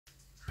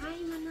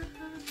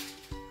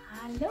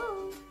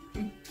Hello.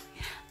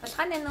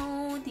 Болгоны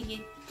нөө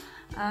тэгээд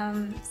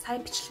сая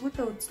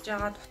бичлэгүүдээ үзэж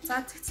байгаа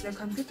туцаа зэгцлээ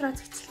компьютераа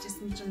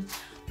зэгцэлжсэн чинь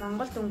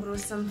Монголд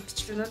өнгөрүүлсэн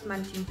бичлэгнүүд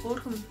маань тийм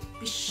хөөрхөн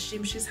биш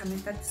юм шиг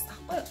санагдаад байсан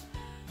байхгүй юу?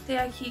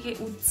 Тэгээ яг хийгээ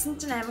үзсэн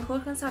чинь амар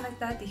хөөрхөн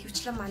санагдаад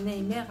ихэвчлэн манай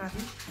эмээ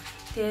гарна.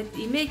 Тэгээд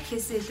эмээ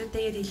гэхээсээ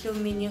илүүтэйгээр илүү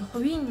миний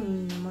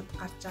хувийн юмуд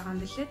гарч байгаа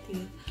юм билээ.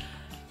 Тэгээд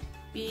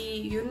би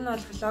ер нь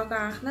бол влог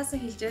анхнаасаа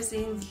хэлжээс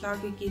энэ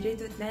влогийг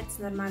ирээдүйд найз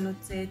нар маань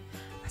үзээд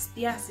бас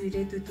би бас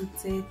ирээдүйд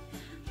үзээд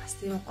бас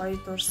тийм гоё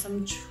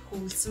дурсамж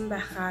хөвлөсөн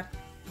байхаар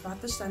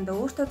бодож дандаа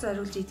өөртөө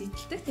зориулж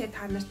идэлдэг. Тэгээ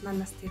та нарт маань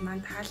бас тийм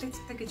маань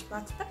таалагддаг гэж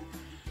боддог.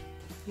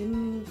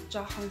 Энэ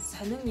жоохон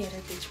сонин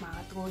яриад иж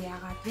магадгүй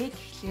яагаад вэ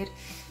гэхлээр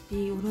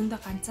би өрөөндөө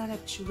ганцаараа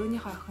биш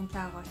өрөөнийхөө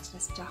охинтой байгаа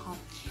учраас жоохон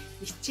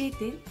ичээд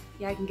байна.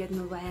 Яг ингээд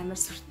нөгөө амар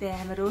сүртэй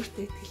амар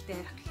өөртөө ихтэй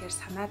ярих гэхээр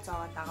санаа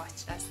зовоод байгаа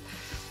учраас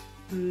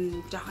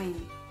жоохон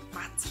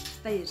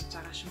бацалттай ярьж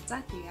байгаа шүү.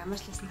 За тэгээ ямар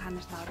ч лсэн та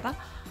нарт одоо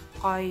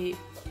гоё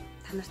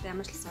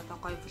ямар ч лсэн одоо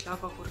гоё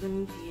влогоо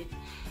хүргэн. Тэгээд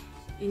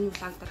энэ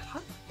влог дээр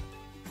болохоор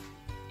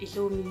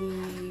илүү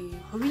миний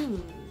хувийн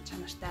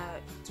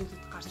чанартай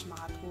зүйлүүд гарч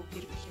магадгүй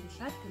гэр бүлийн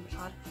талаар. Тийм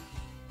болохоор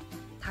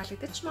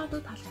таалагдаж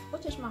магадгүй таалагдахгүй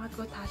ч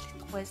магадгүй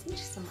таалагдахгүй байсан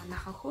ч гэсэн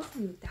манайхан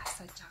хөөрхөн нүдээ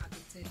асааж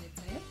байгаа үзээрэй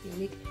заяа.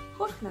 Энийг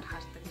хөөрхнөр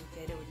хардаг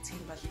нүдээрээ үзэх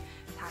юм бол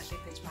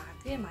таалагдаж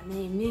магадгүй.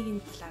 Манай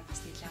эмээгийн талаар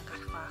бас нэлээд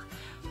гарах байх.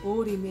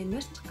 Өөр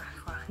эмээнэрч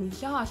гарах байх.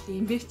 Нэлээд олон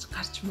эмээч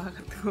гарч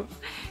магадгүй.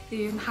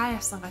 Тэгээ юу хаа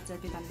явсан газар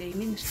би дандаа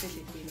эмээ нэрсэл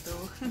идэв юм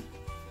дөө.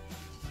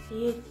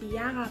 Тэгээд би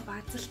яага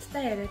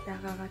базалттай яриад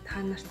байгаагаа та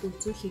нарт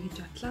үзүүлэе гэж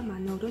бодлоо.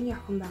 Манай өрөөний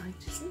охин байгаа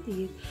гэж хэлсэн.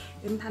 Тэгээд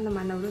ер нь та нар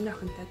манай өрөөний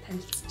охинтой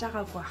танилцж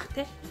байгаагүй бах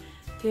тий.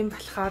 Тийм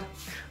болохоор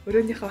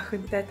өрөөнийхөө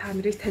охинтой та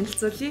нарыг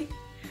танилцуулъя.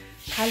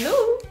 Hello.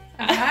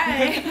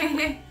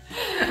 Hi.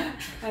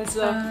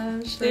 Also,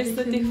 stehst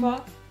du dich vor?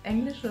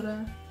 English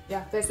oder?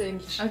 Ja, besser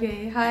English.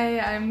 Okay,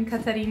 hi, I'm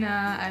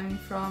Katarina. I'm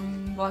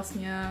from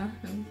Bosnia,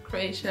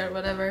 Croatia,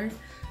 whatever.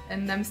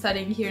 And I'm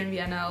studying here in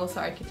Vienna, also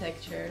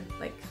architecture,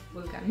 like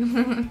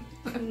Vulcan.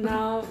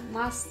 Now,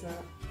 master.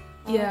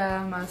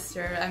 Yeah,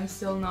 master. I'm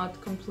still not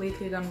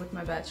completely done with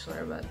my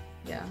bachelor, but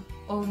yeah,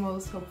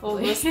 almost,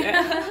 hopefully. Almost,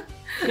 yeah.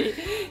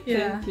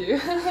 Yeah. Thank you.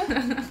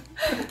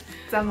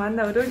 За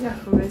манай өрөөний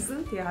охин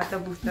байсан. Тэгээ одоо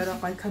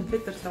бүгдээрээ гоё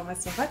компьютер руугаа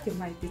суугаад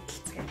юм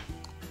идэлцгээе.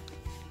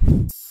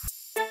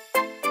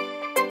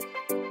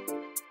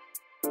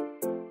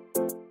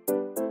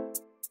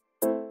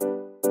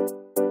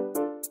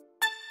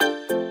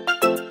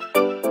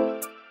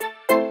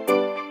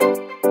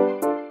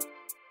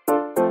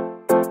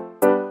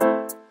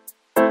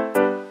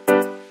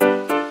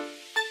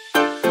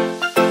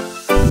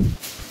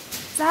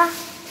 За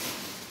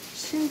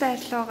шинэ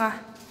байрлуугаа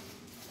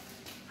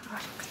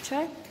харах гэж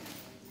байна.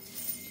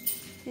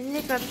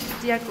 Энийг бол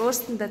яг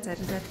өөртөндөө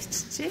зориулаад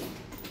биччихье.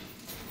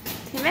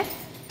 Тийм ээ?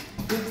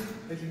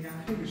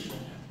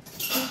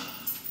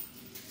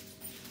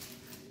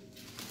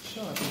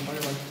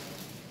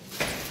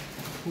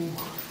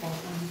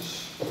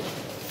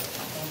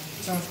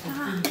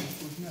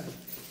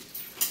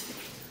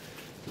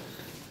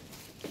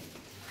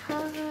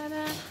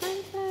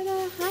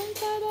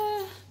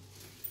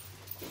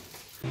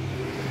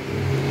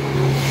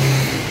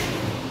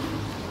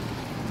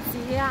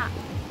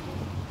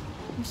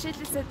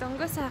 Мишелээсээ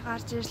дөнгөө сая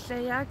гарч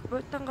ирлээ. Яг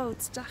буудангаа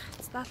үзэж авах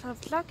хэвээр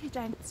влог хийж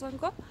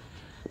амжсангүй.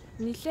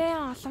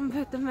 Нилээн олон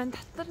буудан маань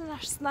дотор нь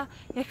орсноо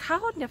яг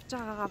хаагууд явж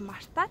байгаагаа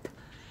мартаад.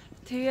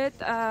 Тэгээд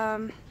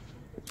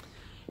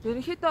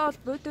ерөнхийдөө бол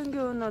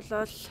буудангийн үн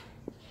бол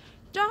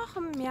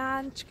жоохон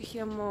мянч гэх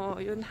юм уу.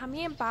 Юу н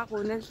хамгийн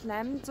бага үнэ л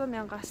 800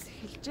 мянгаас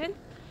эхэлж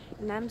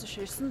байна.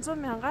 800-900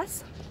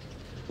 мянгаас.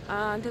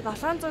 Тэгээд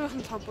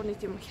 700-ийн толгойн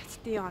тийм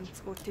хятадын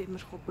онцгой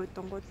тиймэрхүү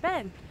буудангууд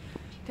байна.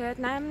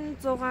 Тэгээд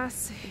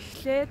 800-аас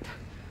эхлээд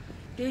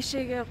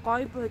дээшээгээ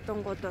гоё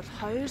буудангууд бол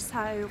 2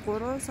 сая,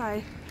 3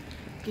 сая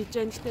гэж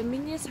байна. Гэтэ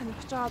миний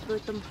сонирхож байгаа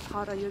буудан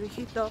болохоор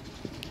ерөнхийдөө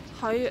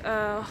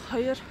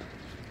 2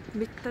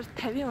 метр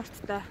 50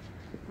 урттай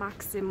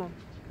максимум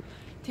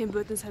тийм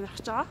буудан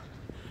сонирхож байгаа.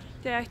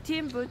 Тэгээ яг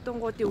тийм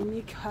буудангуудын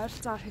үнийг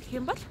ойролцоогоор хэлэх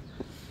юм бол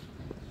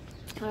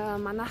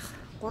манайх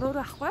 3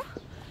 ахгүй.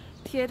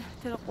 Тэгэхээр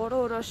тэр 3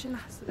 өрөө шинэ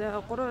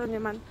 3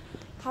 өрөөний маань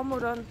том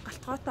өрөө нь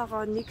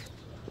галтгоотойгоо нэг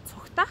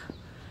цогтаа.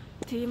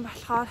 Тийм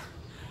болохоор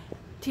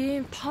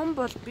тийм том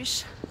бол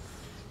биш.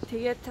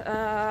 Тэгээд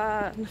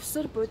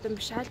нүсэр буудан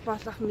биш аль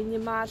болох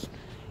минимал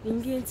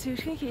энгийн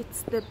цэвэрхэн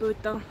хийцтэй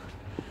буудан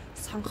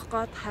сонгох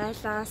гээд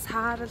хайлаа,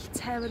 саарал,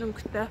 цайвар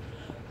өнгөтэй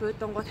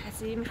буудангууд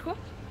хасан иймэрхүү.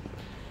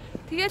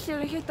 Тэгэл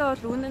ерөнхийдөө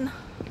бол үнэ нь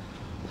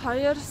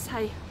 2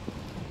 сая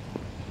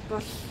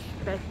бол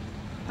байна.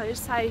 2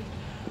 сая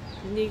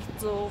 100,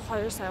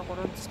 2 сая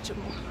 300 ч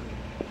юм уу.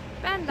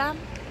 Байна да.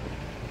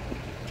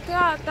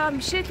 Тэгээ одоо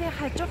Мишелийн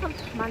хажууханд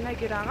манай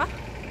гэр байгаа.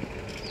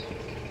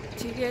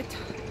 Тэгээд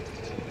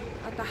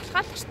одоо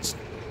алхаалч.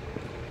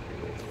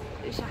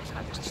 Иш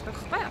алхаалчдаг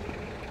байхгүй юу?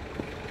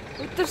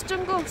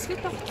 Өдөржингөө өсгий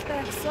тогтолтой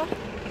явсан.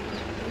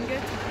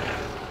 Ингээд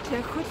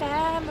тэг хөл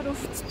амар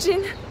өвдөж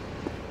байна.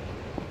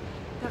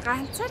 Тэг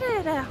ганцаараа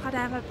явахаар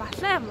амар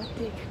батлаа юм уу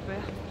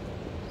гэхгүй.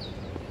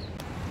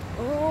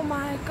 Oh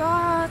my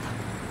god.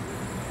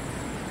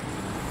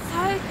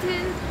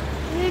 Сайтын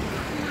нэг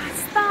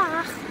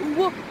мастаах.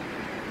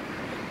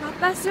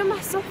 Надаас юм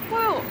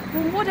асуухгүй юу?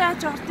 Бөмбөр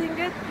яаж орд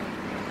ингээд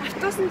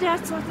автобусанд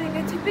яаж сууд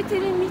ингээд би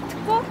тэрийг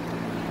мэдхгүй.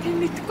 Тэг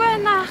мэдхгүй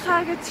байна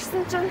хаа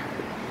гэжсэн чинь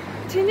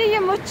тэний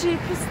юм уу чи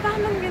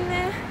пистамын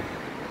гинэ.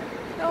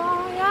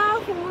 Яа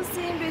хүмүүс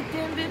юм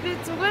бэ би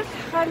зүгээр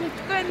хаа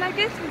мэдхгүй байна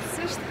гэж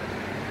хэлсэн шүү дээ.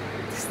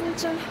 Тэгсэн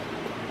чинь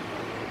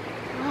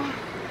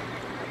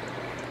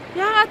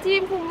яагаад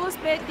тийм хүмүүс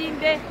байдığım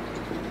бэ?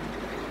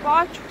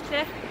 Баач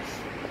үхлээ.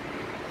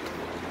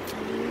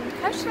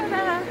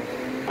 Хашаа.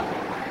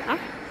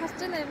 Харж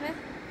байна эмээ.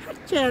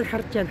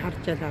 Харж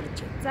байна.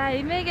 За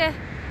эмээгээ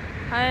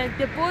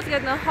дэбүүл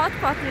гэдэг нэг hot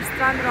pot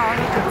ресторан руу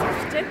ороод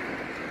үзчихэж байна.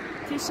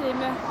 Тийш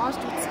эмээ орж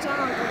үзэж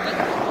байгаа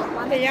юм.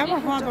 Манай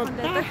ямар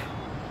хоолой.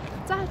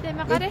 За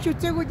эмээ гараа.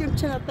 Чүцээгүй юм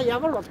чинь одоо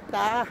ямар бол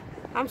та?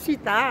 Амси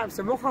та,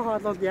 муухай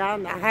хоолол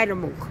яана хайр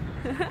мөнгө.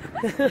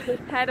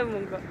 Хайр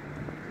мөнгө.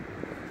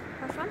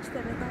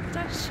 Хасамжтай байна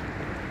авчааш.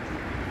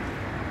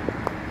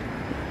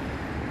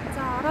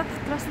 За ороод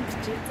дотроос нь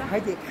бичээ. За.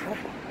 Хайди.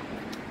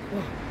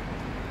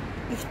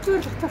 Ихтгэл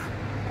дотор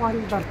гоон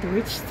дордог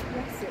байж шүү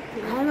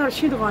дээ. Ханаар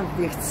шинэ гоон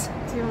дэгцсэн.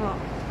 Тийм үү.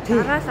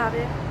 Дараал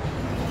авъя.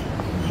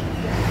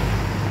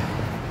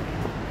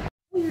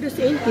 Юурээс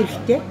энэ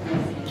гэрхтээ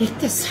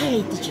гэртээ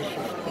сайн идэж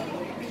явах.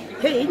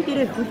 Тэгээ энэ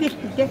дээрээ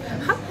хүлээлттэй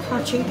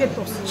хаа чингээд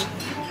дуусч.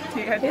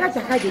 Тэгээд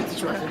дахиад идэж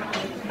байна.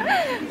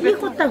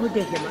 Нэг удаа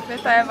хүлээх юм аа.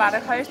 Тэгээ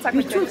бараг 2 цаг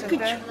хүлээж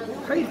байна.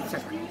 2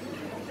 цаг.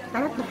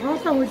 Дараа нь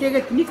хоолоо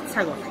хүлээгээд 1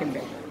 цаг болох юм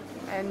байна.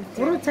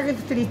 3 цагийн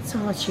дотор идсэн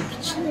хоол шиг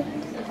бичнэ.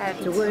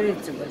 Зүгээр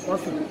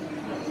болно.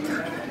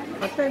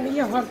 Одоо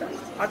миний хоол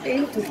одоо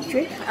энэ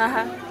төрчвэ.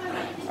 Аха.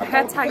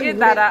 Дахиад цагийн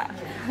дараа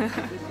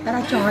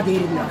жоод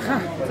ирнэ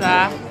хаа.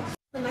 За.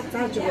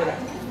 Зааж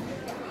өгөөрэй.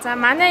 За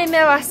манай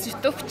эмээ бас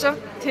YouTube-ч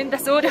тэнд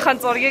бас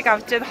өөрийнхөө зургийг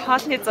авч яа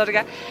хоолны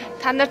зураг.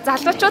 Та нар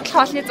залуучууд л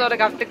хоолны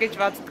зураг авдаг гэж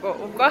боддгоо.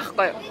 Үгүй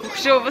байхгүй юу?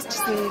 Хөвшөө өвс ч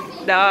гэсэн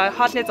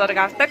хоолны зураг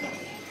авдаг.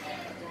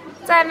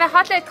 За эмээ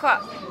хоолоо идэх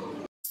үү?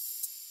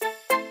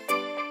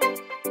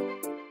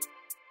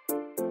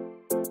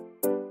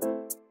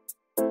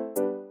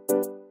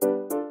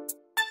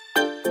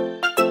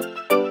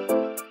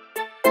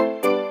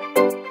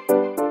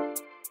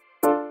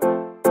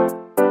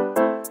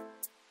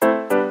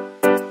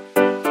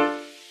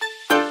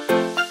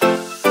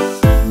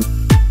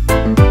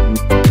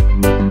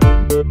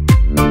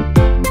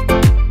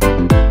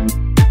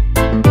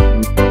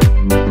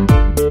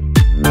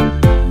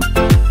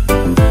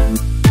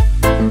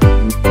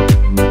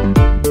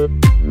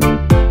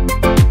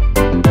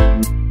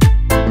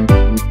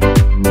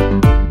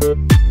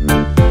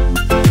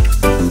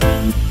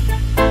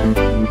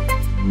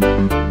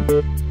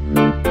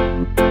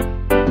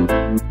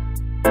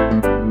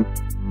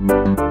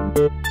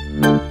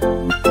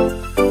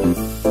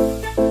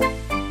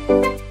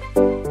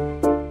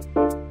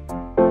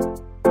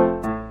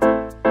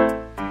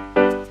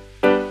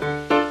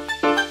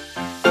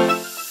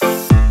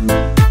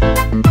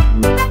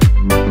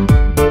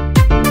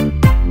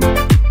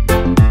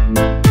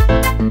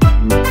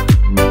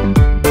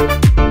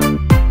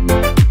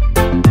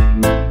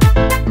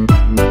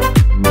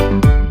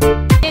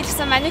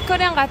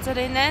 газар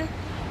энэ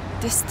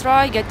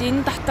destroy гэдэг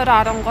энэ дотор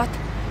оронгот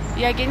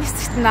яг энэ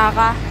хэсэгт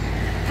наага.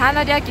 Та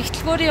нар яг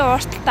ихтлгүүрийн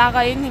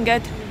уурталтайгаа энэ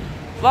ингээд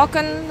rock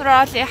and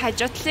roll-ийн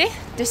хажуудлын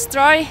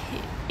destroy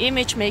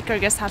image maker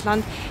гэж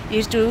салонд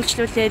ирж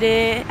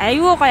үйлчлүүлээрээ.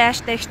 Аюу гоё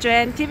ааштай ихч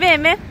байна. Тийм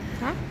ээ?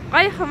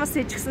 Гоё хүмүүс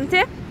хийжсэн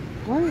тий?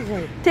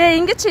 Гоё. Тэ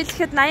ингэж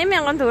хэлэхэд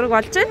 80,000 төгрөг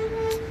болж байна.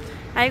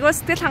 Айгуу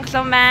сэтгэл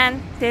хангалуун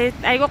маань. Тэ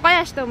айгуу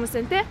гоё ааштай хүмүүс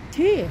байна тий?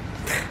 Тий.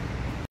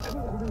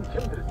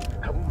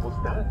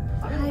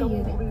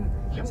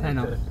 Сайн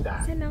уу?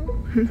 Сайн уу?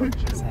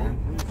 Сайн.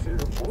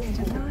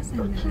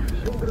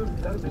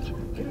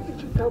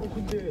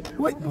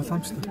 Ой,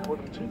 боломжтой.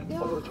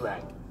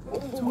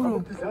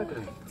 Зүрх.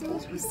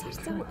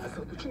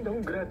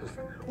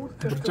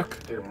 Буржак.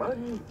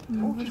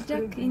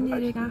 Буржак энэ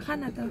нэрийг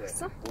анхаанадаа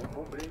өгсөн.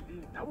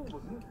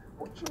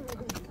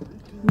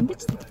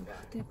 Ингэж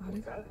тэгтээ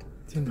барыг.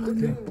 Тийм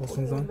дээ.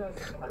 Бохонлоо.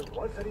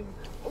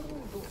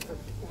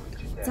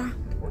 За.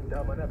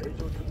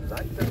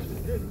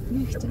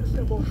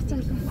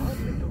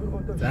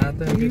 За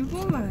одоо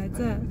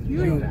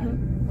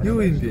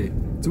юу юм бэ?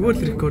 Зүгээр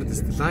л рекорд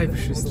өстэй лайв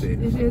шүү дээ.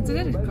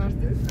 Зүгээр рекорд.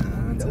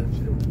 За.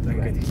 За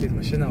ингээд эхлээд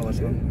машина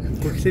аваалгав.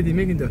 Эхлээд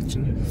эмээгэнд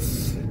очино.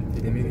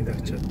 Тэгээд эмээгэнд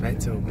очиод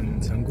байцаа өгөн,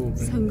 сонгоо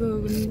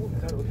өгөн.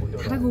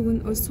 Тараг өгөн,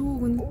 сүү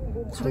өгөн.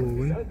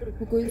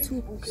 Үгүй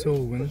сүү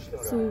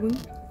өгөн.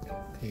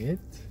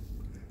 Тэгээд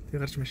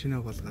гарч машина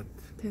аваалгаад.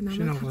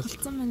 Машина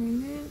аваалцсан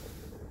маань нэ.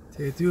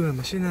 Тэгээд юу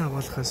машина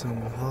аваалахаас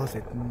өмнө хоол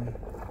идэн.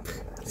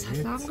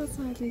 Салангас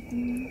хоол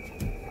идэн.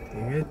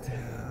 Тэгээд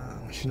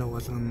машина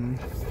аваалгана.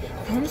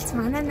 Танилц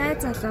манай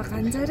найз залуу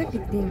ганцаараа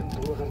гэдэм.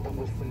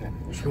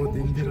 Шууд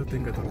энэ дээр одоо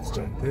ингээд орж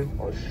байгаа юм тий.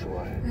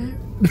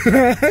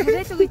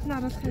 Хэрэг үед нь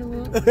оруулах юм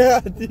уу?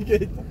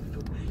 Тэгээд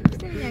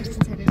Тэр яг ч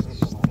царай.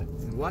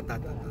 Вада.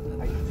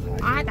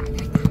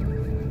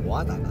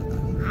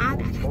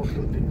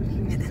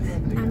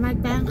 Намайг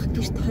байнга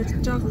гэрт хорж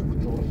байгаа.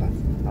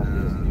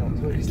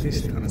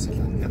 Хэлээсэл ханаас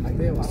болоод яг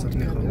тэ ус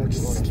орныхоо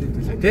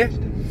үйлчлэлээ тэ.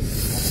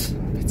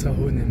 Бяцхан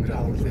хөө нэмэр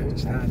авлаа гэж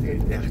наа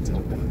тэгээд яг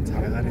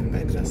цагаагаар энэ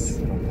байдлаас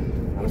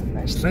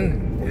ажлан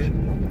тэ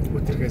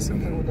өдөргөөс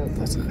өмнө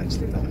тооцох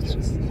ажилд байгаа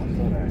учраас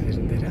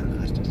тэрэн дээр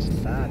анхаарч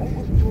ажиллаа.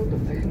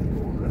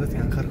 Одоо тэг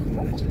анхаарах юм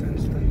ажил байна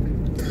л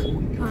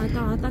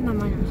да. Одоо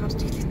намайг анхаарч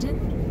эхэлж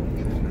байна.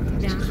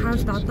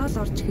 Анхааралд одоо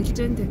л орж эхэлж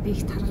байна. Тэг би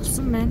их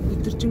таргалсан байна.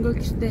 Өдөржингөө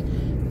гэртээ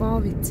боо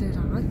вицээр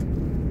агаад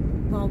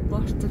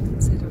бортод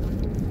вицээр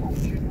агаад.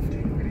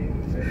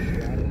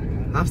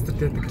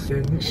 Австрид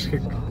гэлээ нэг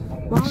шиг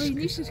Боо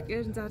нэг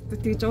ширхгээр заардаг.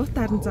 Тэгж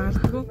уутаар нь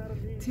заардаггүй.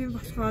 Тийм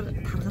болохоор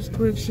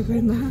таргалдаггүй юм шиг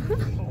байна.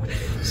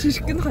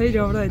 Ширхэг нь 2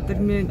 евро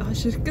өдөрмэн.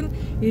 Ширхэг нь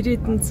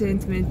 90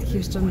 цент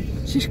гэхэр чинь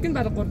ширхэг нь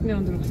бараг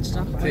 3000 төгрөг болчих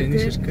жоох. Тийм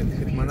ширхэг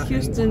тэгэхээр манай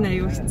хэрцэн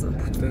аюу хэцүү.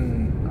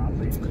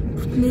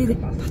 Бүтнээр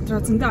дотроо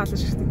зөндөө олон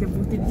ширхэгтэй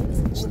бүгдийг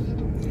хийсэн чинь.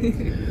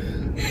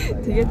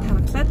 Тэгээд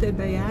таргалаад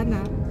байна.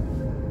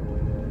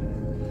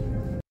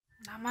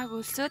 Намайг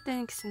өлсөөд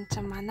байна гэсэн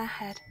чинь манай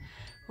хайр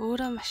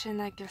өөрөө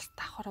машинаа гялс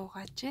давхар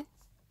угааж байна.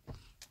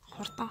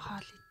 Хурдан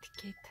хоол идэх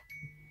гээд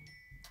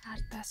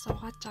ардаа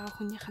суугаад байгаа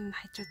хүнийх нь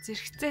хажуу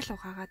зэрэгцээл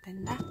угаагаад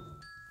байна да.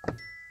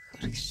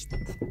 Хөргөшт.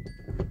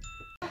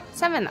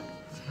 Сайн байна.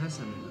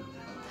 Сайн.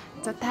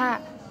 За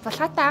та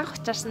булгаатай анх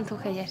учирсан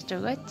түүхээ ярьж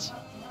өгөөч.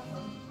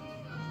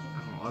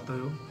 Одоо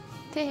юу?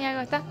 Тийм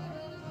яг одоо.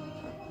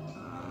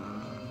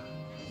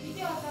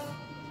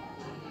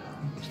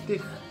 Тэртээ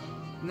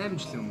 8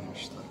 жилийн өмнө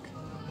шүү дээ.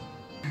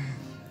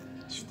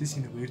 Шүтээс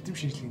нэг эрдэм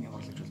шинжилгээний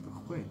хорлож болдог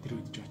байхгүй. Тэр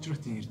үед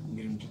жочротын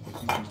нэрмжтэй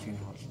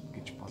шинжилгээний хорлол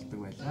гэж болдог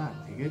байлаа.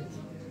 Тэгээд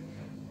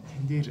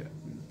тэн дээр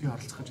би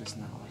оролцох гэж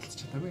байснаа оролцож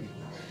чадаагүй.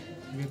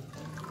 Тэгээд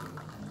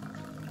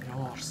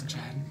яваа орсон ч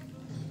харин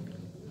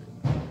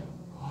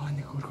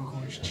нэг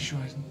хөрхөө уншиж шүү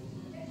харин.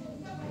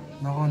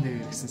 Ногоон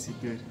дээр гэсэн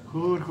сэдвээр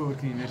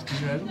хөөхөн ярьж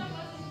байна.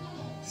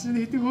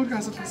 Тэсний хэдий хөөхөн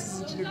асуулт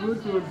асуусан чинь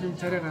хөөхөн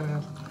царай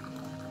гаргаад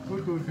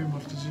хөөхөн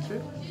болж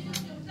ижилээ.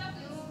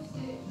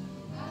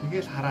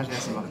 Тэгэл хараал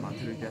яасан баг наа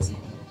тэр үед яасан.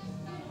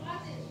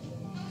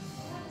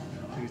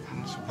 Тэгээд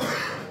хараач.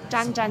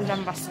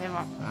 Жан болсон юм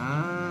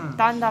аа.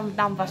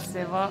 Дан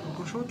болсон юм аа.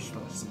 Гоо шууд л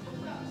болсон.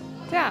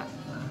 Тийм.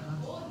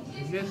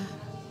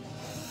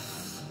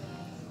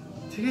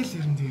 Тэгэл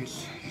ер нь тэгэл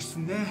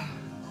хэлсэн дээ.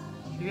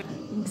 Тэгээд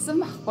ингэсэн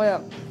байхгүй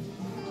юу?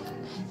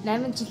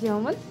 8 жилийн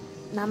өмнө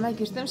намайг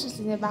эрдэм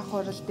шинжилгээний баг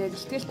хурал дээр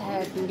ихтгэл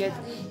тавиад ингээд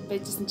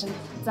байжсэн чинь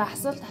за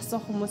асуулт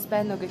асуух хүмүүс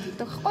байна уу гэж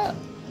хэлдэг байхгүй юу?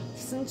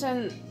 Тэгсэн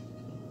чинь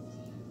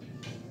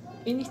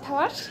энийг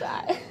таваарш.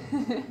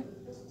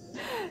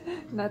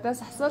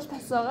 Надаас асуулт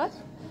асуугаад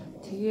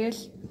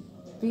тэгэл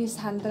би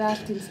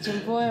сандраад тэнд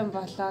чинь боо юм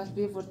болоод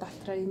би бүр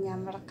дотроо энэ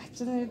ямар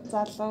гачны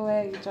залуу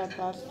вэ гэж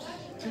бодоод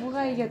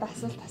юугаа игээд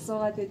асуулт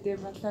асуугаад идэв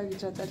болоо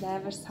гэж бодоод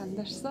амар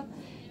сандарсан.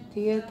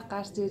 Тэгээд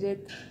гарч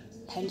ирээд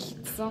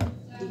танилцсан.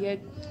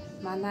 Тэгээд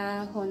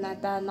манай хүн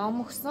надаа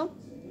ном өгсөн.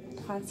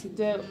 Тухайн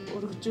сэдвээ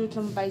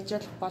өргөжүүлэн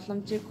баяжуулах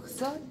боломжийг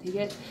өгсөн.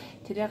 Тэгээд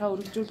тэрийгээ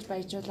өргөжүүлж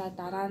баяжуулаад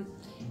дараа нь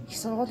их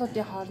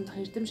сургуулиудын хоорондох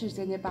эрдэм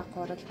шинжилгээний баг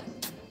хуралд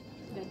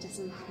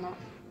яжсэн байна.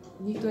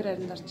 Нэгдүгээр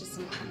аринд орж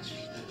исэн байна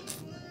шүү.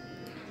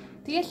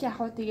 Тэгэл яг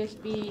хөө тэгэл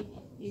би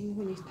энэ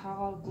хүнийг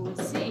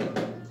тоогоогүйсэн.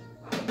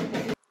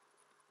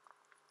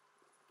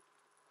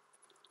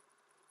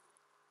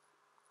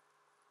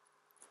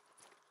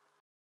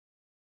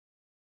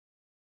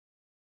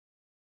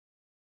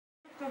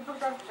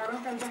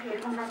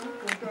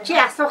 Чи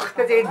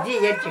асуухтаа тэгээд би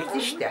ярьж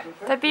ирсэн шүү дээ.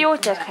 Та би юу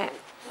ярих юм?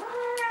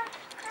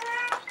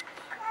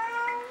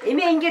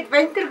 Эмээ ингэж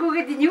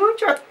бантаргүйгээд юу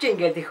ч бодож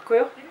ингэж ихгүй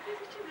юу?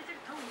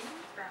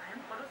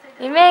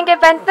 Эмээ ингэ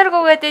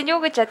бантаргүйгээд юу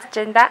гэж ядж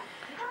байна да?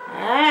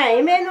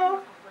 Эмээ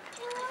нөө.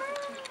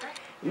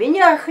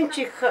 Миний охин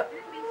ч их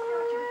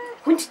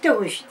хүндтэй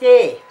хүн шүү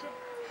дээ.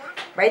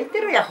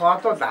 Бантар яг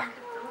одуулаа.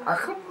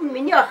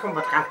 Миний охин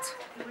бол ганц.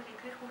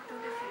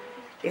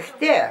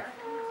 Ихтэй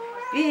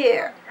би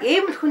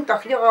ийм л хүн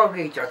охиныгоо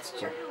гэж бодож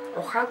байна.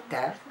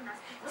 Ухаантай,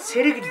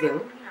 сэргэлэн,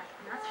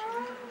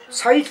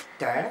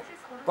 соёлтой,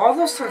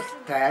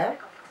 боловсралтай,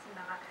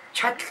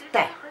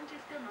 чадaltaй.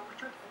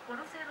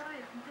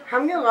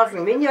 Хамгийн гол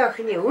нь миний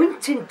охины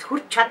үнцэнд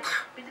хүрч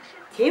чадах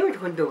тийм л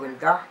хүнд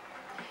өгөндөө.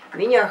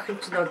 Миний охин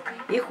ч бол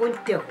их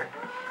үнэтэй хүн.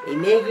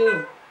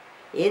 Эмээгийн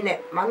энэ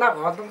манай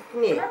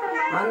голомтны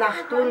манай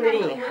ах トゥ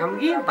нарын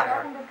хамгийн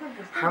бага,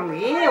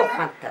 хамгийн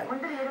ухаантай,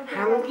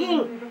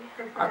 хамгийн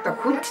одоо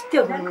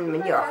хүндтэй хүн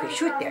миний охин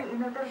шүү дээ.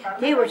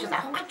 Тийм учраас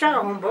авах гэж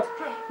байгаа хүн бол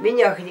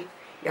миний охиныг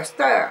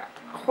ёстой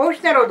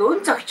хуучнаар бол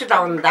үн цогчд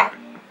авна да.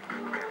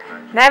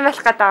 8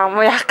 алах гэдэг юм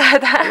уу яах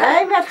гээд?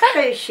 8 алах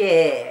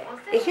гэшээ.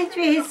 Эхэж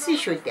би хэлсэн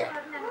шүү дээ.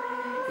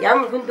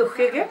 Ямар хүнд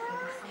өгөхийг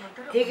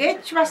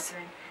тэгээд ч бас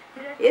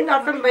энэ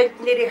олон байд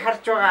нэрийг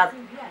харж байгаа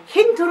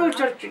хэн төрүүлж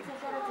орж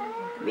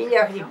миний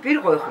охиныг бэр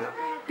гоёх нь.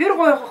 Бэр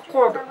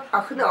гоёхгүй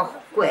охин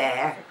өгөхгүй.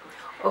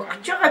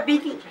 Өгч байгаа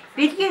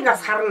бэлгийг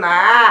нас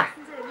харнаа.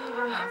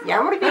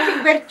 Ямар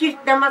жижиг барьж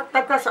ирд намайг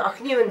гадаас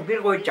охины минь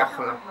бэр гойж авах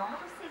нь.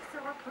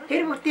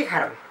 Тэр бүгдийг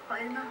харна.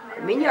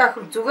 Миний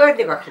охин зүгээр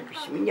нэг охин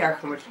биш. Миний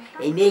охин бол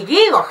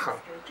эмээгийн охин.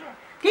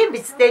 Тийм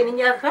биз дээ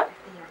миний охин.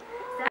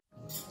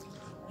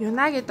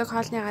 Юна гэдэг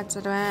хоолны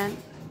газар байна.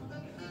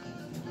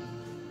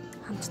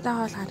 Амттай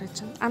хоол харагдаж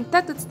байна.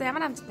 Амттай үстэй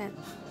ямар амттай вэ?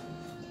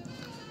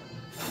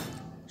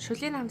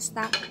 Шүлийн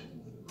амттай.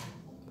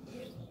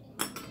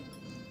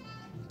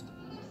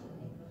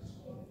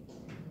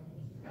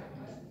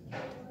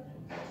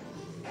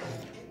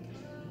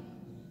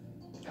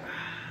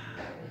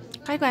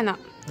 Гайгүй байна.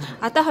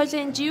 Одоо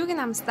хоёулын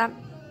живүүгийн амттай.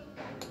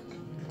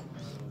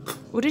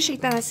 Өрийн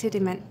шигданаас хэр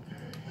юм байна.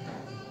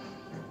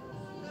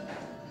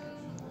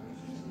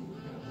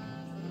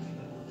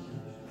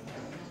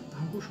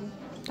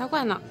 Гайгүй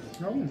байна.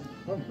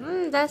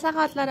 Дэсаа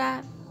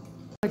хооллороо.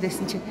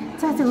 Дэсэн чи.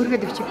 За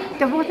өргөд өгч.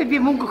 Тэгээ буудлаа би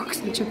мөнгө өгөх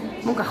гэсэн чи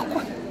мөнгө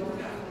авахгүй.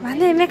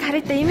 Манай эмээ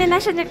хараа эмээ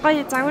наашаа нэг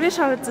гоё загварын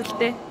шоу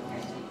үзэлтэй.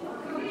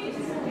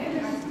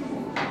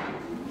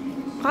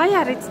 Гоё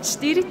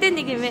харагдчих. Иргэдээ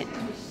нэг эмээ.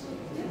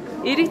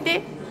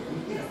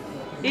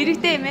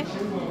 Иргэдээ эмээ.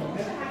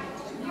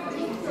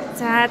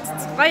 За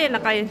гоё нэ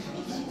гоё.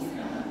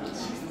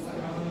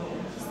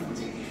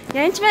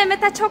 Янч мэ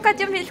та чокад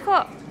юм хэлэх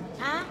үү?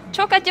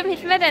 Чокад юм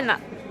хэлмээр байна.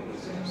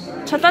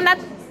 Чулуунаад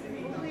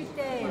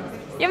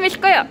юм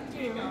хэлэхгүй юу?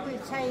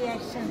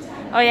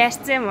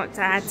 Яарсан юм уу?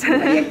 За.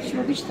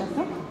 Шүү биш та.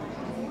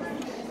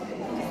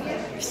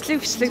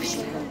 Бичлэг.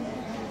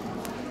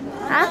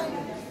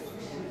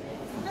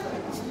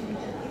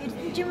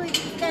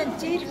 Эрдэнэчмийн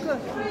цирк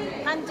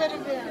ганцаараа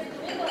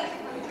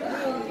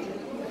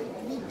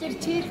бид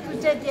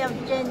циркүүдэд явж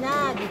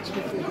байна гэж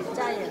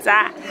хэлээ. За.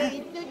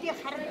 Эднүүдийг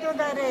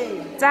харагдуулаарай.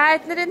 За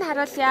эднэрийг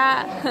харуулъя.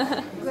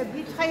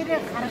 Бид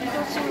хоёрыг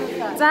харагдуулсан.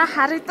 За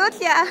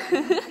харагдуулъя.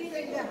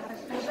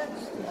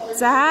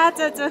 За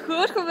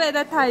хөөрхөн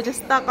байна та хоёр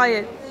өстой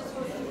гоё.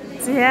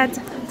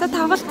 За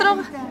тоглолт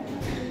руу.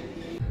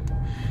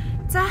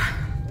 За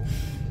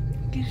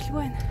гэрэлгүй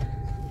байна.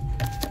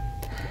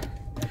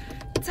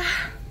 За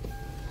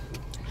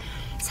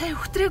сая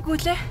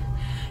хөтрэгүүлээ.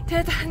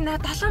 Тэгээд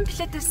 7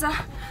 плет байсан.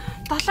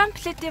 7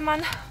 плетийн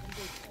маань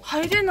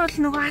 2-ыг нь бол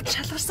нөгөө ад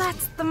шалгарсан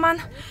ацтан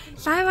маань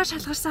лайваар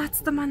шалгарсан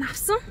ацтан маань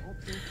авсан.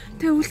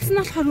 Тэгээ үлдсэн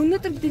нь болохоор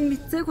өнөөдөр бид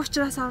мэдзээг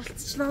учраас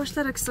оролцчлоо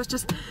уушлаараа гэсэн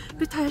учраас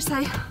бид хоёр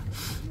сая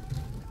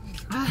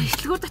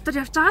ихлгүүр дотор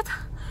явж агаад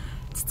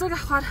цэцэг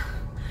авахаар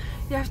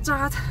явж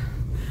агаад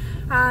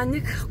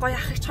нэг гоё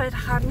ах их хоёр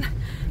ахаар нь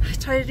ах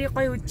хоёрын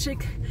гоё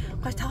үдшиг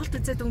гоё тоглолт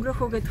үзээд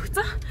өнгөрөөхөө гэд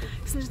өгцөө.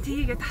 Гэсэн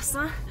чинь тгийгээд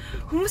авсан.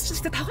 Хүмүүс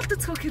ч ихтэй тоглолт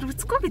үзэхөө хэр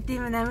үзэхгүй бид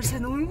юм амар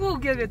сайн өнгөө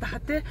өгөө гэд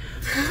хаа те.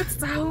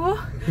 Өнгөц заавуу.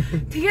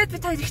 Тэгээд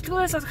бид хоёр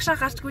ихлгүүрээс угшаа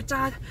гарч гүйж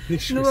агаад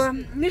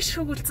нөгөө нэг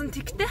шүүг үлдсэн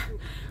тэгтээ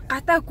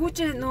гадаа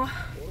гүйж нөгөө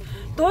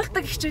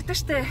дуулдаг хичээдэг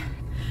штэ.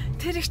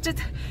 Тэр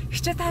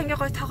хичээ та ингээ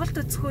гоё тоглолт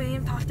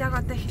үзэхгүй ийм тоглолт яг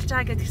одоо эхэлж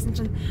байгаа гэд гисэн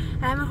чинь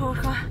амар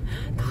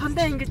хөөрхөн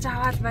тохондоо ингэж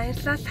аваад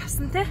баярлал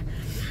тасан те.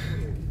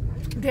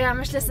 Тэгээ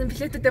амарчласан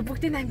билетүүдээ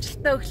бүгдийг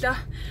амжилттай өглөө.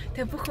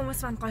 Тэгээ бүх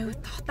хүмүүс маань гоё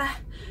тухтай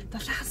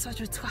дулаахан сууж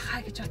үзэх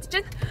байхаа гэж бодож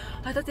байна.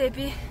 Одоо тэгээ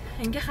би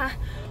ангийнхаа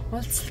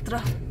уулзалт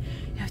руу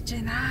явж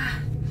байна.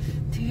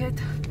 Тэгээд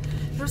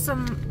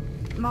юусан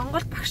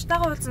Монгол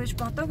багштайгаа уулзсан гэж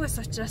бодоагүйс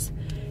учраас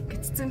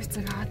гидцэн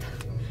бицэг аваад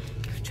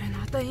явж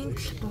байна. Одоо энэ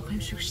л буух юм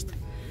шиг шүү дээ.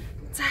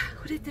 За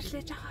хүрээ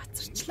дэрлээ жаа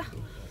хоцорчлаа.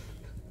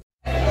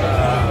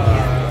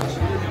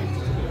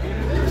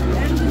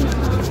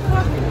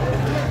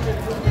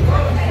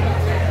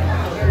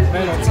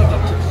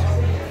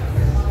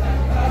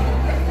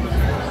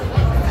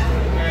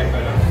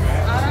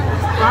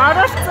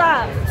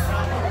 Аралцаа.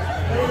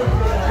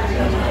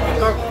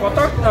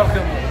 Бодогт авах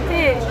юм.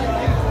 Тий.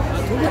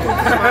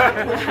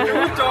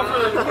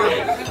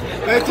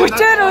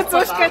 Хүчээр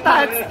үзүүлэх гээд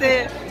таацтэй.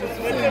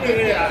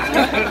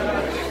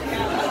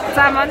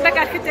 За мондаг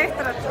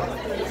архитектор.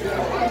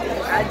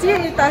 Тий,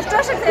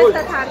 доржоо шиг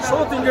хэлдэг таана.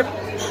 Шууд ингэж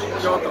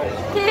яваад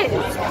байгаа. Тий.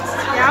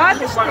 Яваад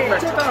штэ.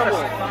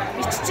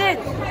 Иччээ.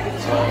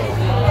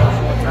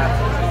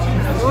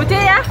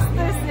 Үдээ яах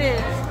вэ?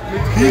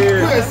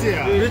 Хийхгүй байсан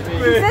яа.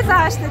 Тэсээ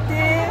зааштай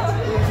тий.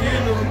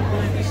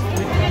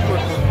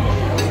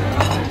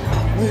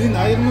 Энэ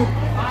аярнууд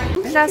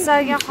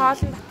Классагийн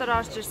хоолн дотор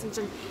орж ирсэн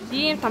чинь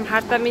ийм том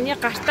хардаа миний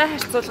гартаа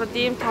харьцуулахад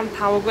ийм том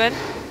тавг байна.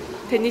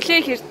 Тэг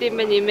нилээ хэрд юм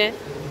байна нэмээ.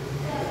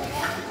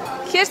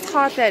 Хэрд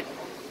хоолой.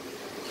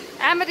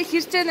 Амар их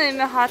хэрж байна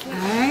нэмээ хоол нь.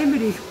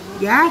 Амар их.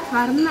 Яаж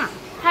барна?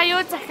 Та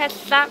юу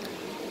захиаллаа?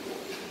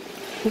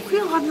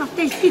 Бүхний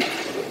хоолнотой их.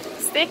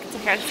 Стейк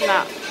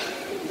захиаллаа.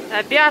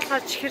 Би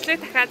болохоор чихэрлэг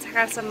дахиад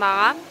захиалсан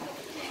байгаа.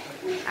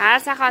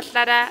 Сайхан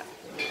боллаарай.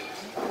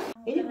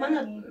 Энийг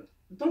манай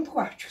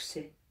дундхуу авч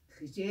өгсөн.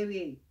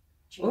 Хизээвээ.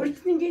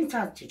 Өөртнийгийн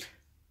цаад чиг.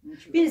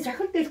 Би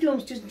сахин дээлтэй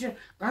өмсч чинь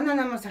ганаа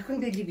намаа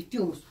сахин дээлий бити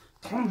өмс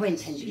том байна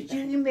санаж гэж.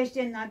 Жижиг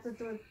байсан надад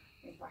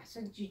бас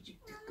жижиг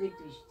гэх гээд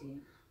байна шүү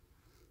дээ.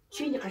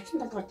 Чиний гачин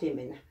толгойтой юм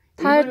байна.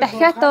 Та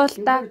дахиад дуул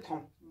та.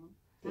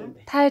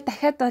 Та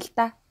дахиад дуул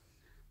та.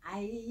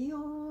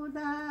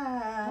 Аюуда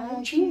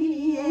чи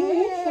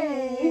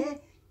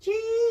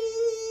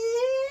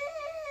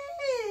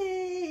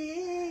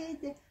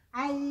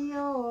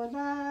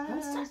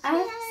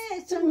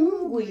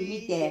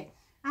이때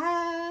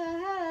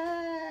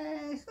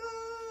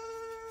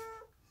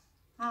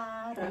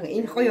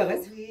인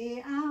хоёроос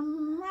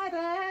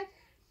аммараг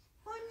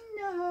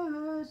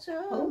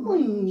өнөөсөө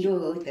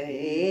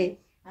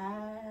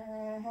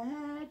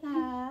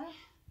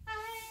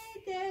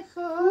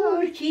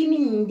хөр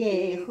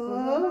химиндэ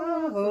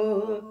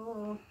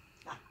хөө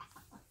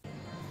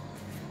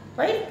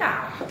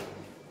баярлалаа.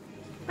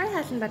 Гай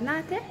хаална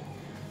байна тий.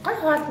 Гай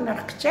хаална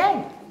барах гэж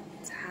байна.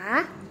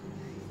 За.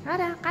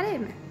 Гараа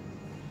юм.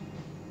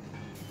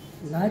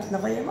 Наад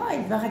нөгөө юм аа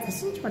байгаад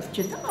гэсэн ч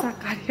болчихно. За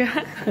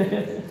гараа.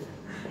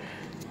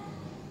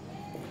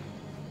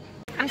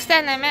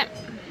 Амстай нэмэ.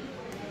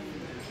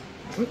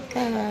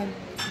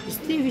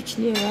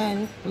 Стивичний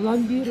байна,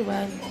 пломбир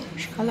байна,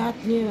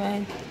 шоколадный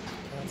байна.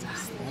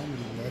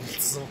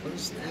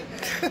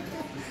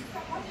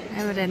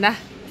 Амарна.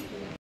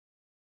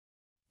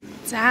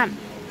 За.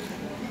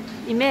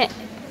 Имээ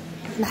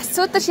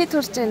насуудаар шийд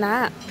хүрч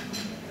байна.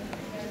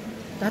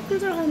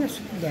 76 нас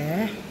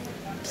лээ.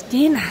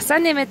 Тийм насаа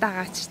нэмээд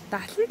байгаа ч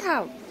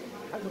 75.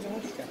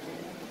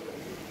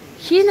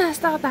 Хий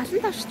настайгаа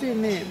 75 шүү дээ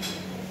имээ.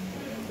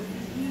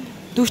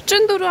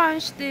 44 он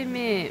шүү дээ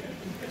имээ.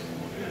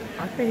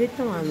 Одоо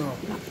хэдэн он уу?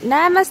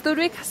 8-аас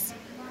 4-ыг хас.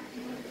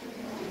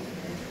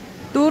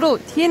 4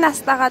 хий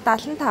настайгаа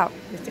 75.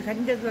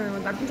 Харин дээр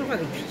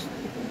 76 гэж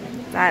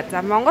байна.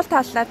 За Монгол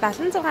тооллоо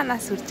 76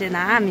 нас хүрч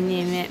байна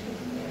миний имээ.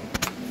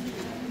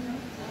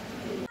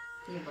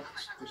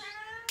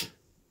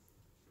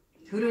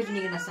 Төрөл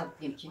нэг нас авд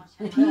юм чинь.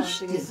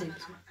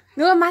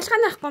 Нөгөө малгай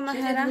нахгүй маа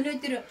хараа.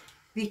 Өнөөдөр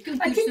битүүл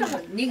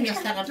төрсөн нэг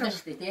настай гарлаа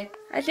шүү дээ тий.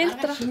 Алин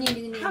дотор шиний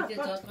нэгний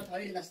өдөө зоолгоод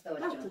 2 настай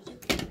болж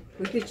байгаа.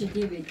 Өдөр чинь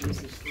тийм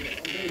байсан шүү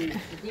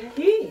дээ.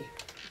 Тий.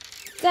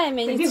 За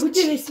имээ. Би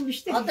хөдөө байсан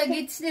биз дээ. Одоо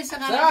гидснээс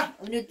гараад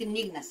өнөөдөр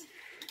нэг нас.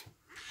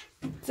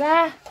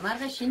 За.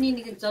 Маргааш шиний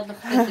нэг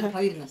зоолгоход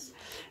 2 нас.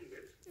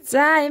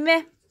 За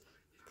имээ.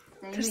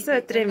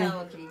 Төрсөн өдөр имээ.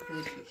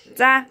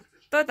 За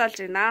дууд олж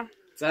гинэ.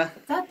 За.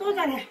 За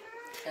дуулаарай.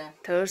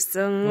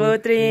 Төрсөн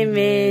өдрийн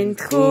мэнд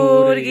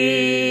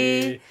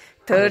хүргэе.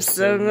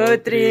 Төрсөн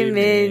өдрийн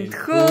мэнд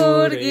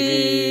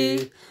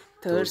хүргэе.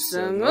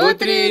 Төрсөн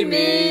өдрийн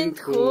мэнд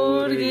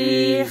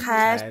хүргэе.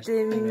 Хайрт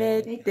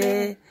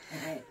мэдээ.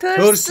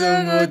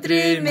 Төрсөн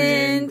өдрийн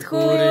мэнд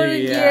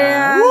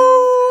хүргэе.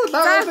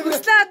 За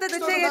хүслээ одоо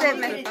төлөөгээрэй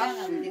мэ.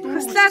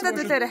 Хүслээ одоо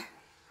төлөөрэй.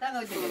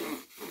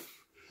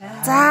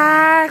 За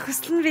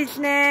хүслэн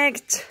билнэ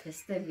гэж.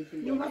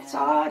 Юм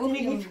цаад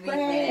хэлэхгүй.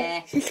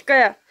 Хэлэхгүй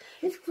юу?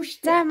 Хэлэхгүй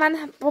шүү. За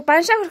манай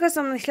баншаа хөрөхөөс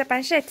өмнө ихлэ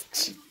баншаа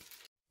идчих.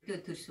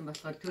 Төрсөн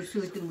болохоор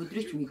төрсөн өдөр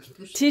өдрөөч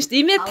мэддэг шүү. Тийм шүү.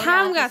 Имээ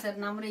таамгаас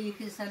намрын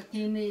их сар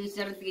тиймээ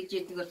сард гэж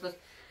яддаг болохоос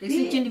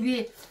тэгсэн чинь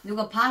би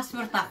нөгөө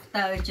паспорт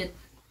авахтаа очиод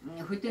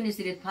хөдөөнөөс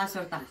ирээд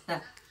паспорт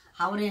авахтаа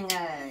хаврын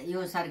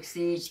юу сар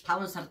гэсэн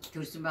 5 сард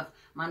төрсөн байх.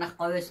 Манайх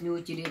говьос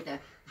нүүж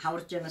ирээд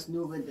хаварж янаас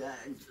нүгэд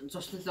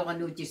цуслалгаа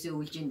нүүж ирсэн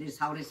үлжин дээр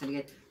хаврын сар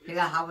гээд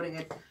тэгээ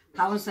хаврыгээд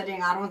 5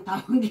 сарын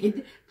 15 гээд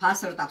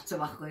паспорт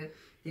авсан байхгүй юу.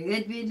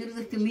 Тэгээд би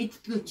нэргët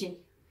мэддгүй чинь.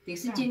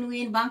 Тэгсэн чинь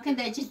нөгөө энэ банкнд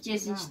ажиллаж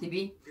байсан ч тийм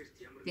би.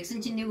 Тэгсэн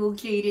чинь нэг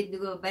өглөө ирээд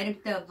нөгөө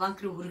баримтаа банк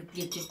руу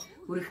хүргэх чинь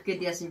хүрэх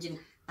гээд яасан чинь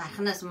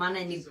дархнаас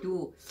манай нэг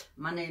дүү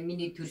манай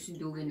миний төрсөн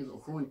дүүгээ нэг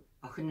хүн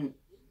охин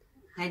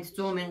ханд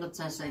 100 мянган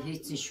цаас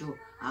хийцэн шүү.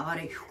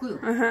 Аваарай гэхгүй юу.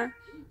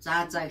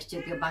 За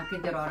гэчээ тэгээ банкн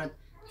дээр ороод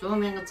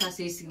 100 мянган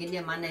цаас хийсэн гинэ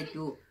манай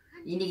дүү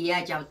энийг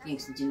яаж авдгийг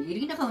гэсэн чинь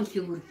иргэнийхээ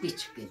үнэлгийг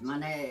үрдээчих гээд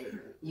манай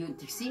юу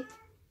тэгсэн.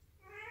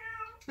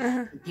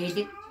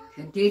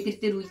 Дээлэр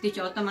дээр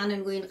үлдээч одоо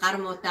манай нөгөө энэ гар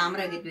муутай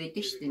амраа гэд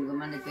байдаг шүү дээ. Нөгөө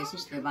манай байсан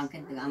шүү дээ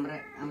банкнд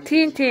амраа.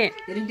 Тийм.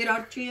 Тэрэн дээр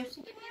орж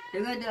явсан.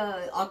 Тэгээд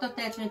одоо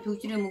тайлбар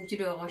төвчрээ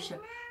мөгжрээ байгаа ш.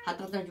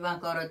 Хадгаламж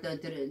банк ороод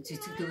тэр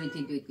цэцэг төвийн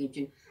тэнд байдаг юм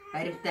чинь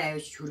баримтаа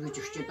авч хүргэж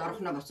өгчөөд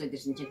орохноо боцоод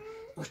ирсэн чинь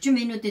 30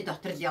 минутын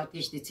дотор л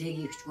явдгийн шүү дээ.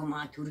 Цэгийг өгчгүй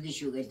маа төргөн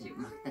шүү гэж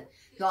магтаад.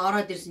 Тэгээд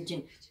ороод ирсэн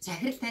чинь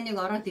захирал таныг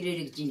ороод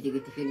ирээрэй гэж юм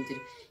тэгээд тэгэхээр тэр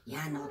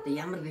яана одоо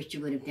ямар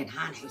бичиг баримтыг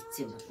хаана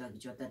хийцсэн болоо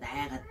гэж бодоод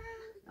айгаад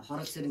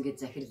хорол сэрнгээд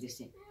захирал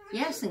ирсэн.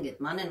 Яасан гэд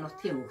манай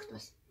нутгийн хүүхд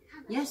бас.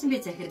 Яасан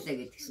бэ захирлаа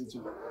гэдгсэн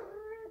чинь.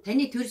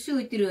 Таны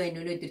төрсөн өдөр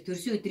байна өнөөдөр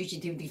төрсөн өдрийг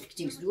чинь тэмдэглэх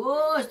чинь гэсэн.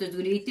 Өө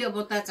зүгээр идэ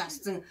будаа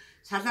зассан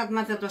салаад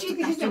малаад босч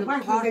тассан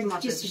хоол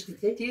модсон шүү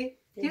дээ тий.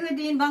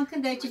 Тэгээд энэ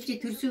банкнд ажиллаж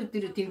төрсөн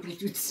өдрөө тэмдэглэж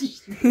үзсэн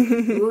шүү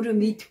дээ. Өөрөө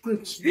мэдэхгүй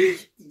юм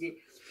чинь.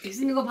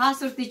 Тэгсэн нөгөө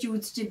паспортыг чи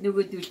үзчихэд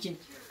нөгөө дүүл чинь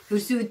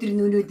төрсөн өдөр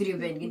нь өнөөдөр юм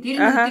байна гэн. Тэр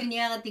өдөр нь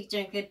яагаад гэж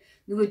байгаа гэхээр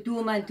нөгөө дүү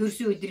маань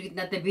төрсөн өдрийг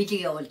надад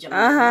бэлэг явуулж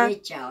байгаа.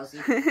 Ээ чаос.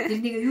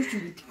 Тэрнийг юу ч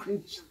мэдэхгүй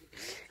юм чинь.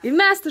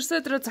 Имээс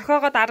төрсөн өдрөө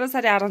зохиогоод 10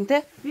 сарын 10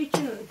 тий. Би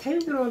чинь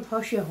 54 онд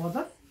хойш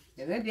явуулаа.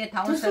 Тэгээд би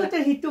 5 сар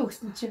өдөр хэдэн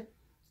өгсөн чи?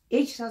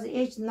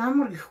 Ээж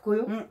намар гэхгүй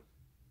юу?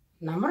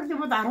 Намар л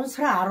бод 10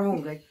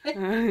 сарын 10 гэж.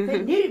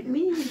 Тэгээд нэр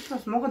миний нэр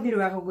бас Монгол нэр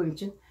байгаагүй юм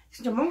чинь.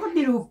 Тэгсэн чинь Монгол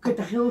нэр өгөх гээд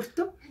ах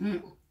өөртөө.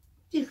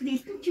 Тэр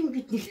эрдэнэчим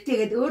гэд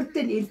нэртэйгээд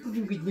өөртөө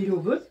эрдэнэчим гэд нэр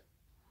өгөөл.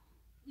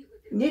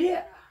 Нэр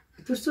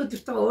төрсөн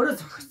өдөртөө өөрөө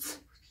зохицсон.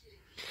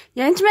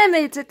 Янжмаа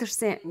мэй эзэ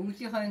төрсөн.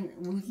 өвлийнхөө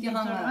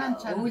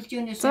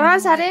 6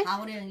 сарын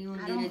 5-ын юун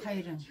дээр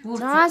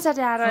 6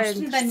 сарын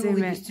 12-нд төрсөн юм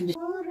байна.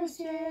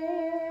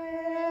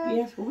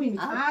 Yes, үгүй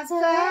нэг.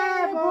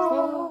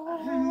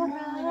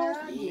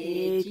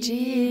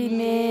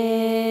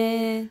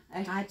 Ежимээ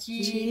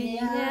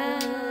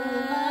Ачияар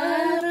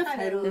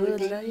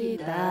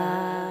харуулайда.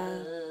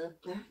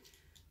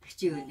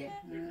 Хичээлээ.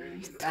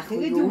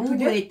 Тэгээд юу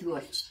байдг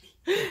болчихсон.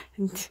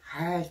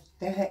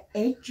 Хайртай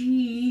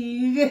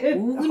ээжигээ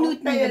үгнүүд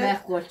нэг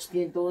байхгүй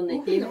болчихдیں۔ Дууны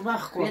тийм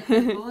байхгүй.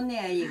 Дууны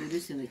аяг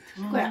юусэн мэт.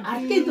 Үгүй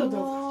артын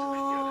дуу.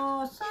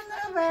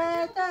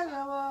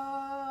 Санавэтагава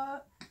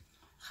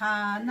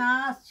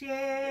ханасээ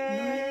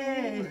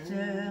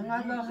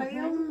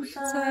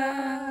зэнгалахюмса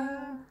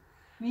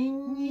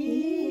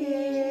миний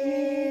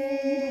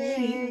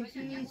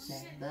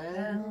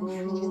сэтгүү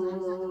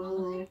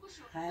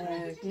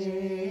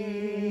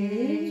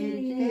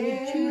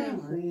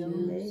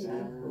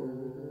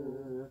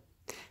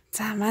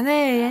За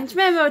манай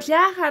янжмаа бол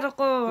яах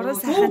аргагүй уран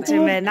сайхан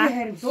юм байна.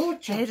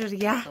 Хайр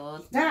үргье.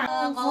 За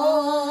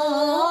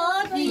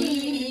гоодигээ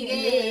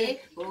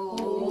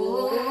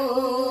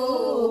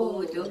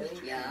өөдөө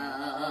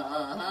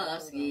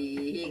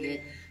ясгигээ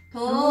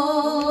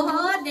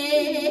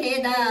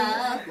тоодеда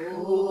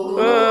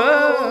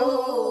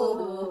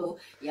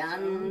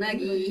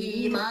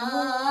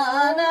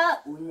яннагимана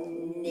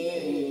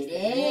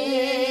운내래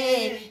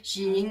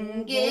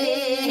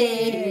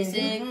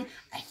신계생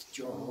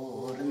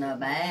jorna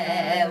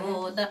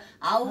bævoda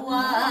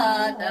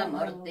auada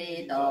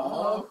mortida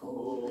ho.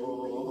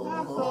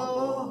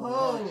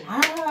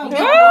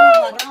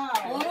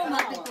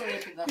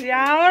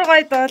 Ямар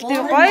гоё дуулт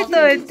юм гоё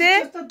дуу тий.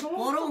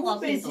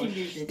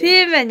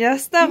 Тийм ээ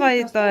ястаа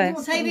гоё дуу.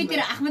 Сая би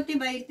тэр Ахмадын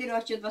баяр дээр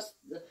очиод бас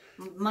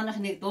манайх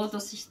нэг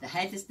дуулуулсан шүү дээ.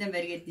 Хайлстай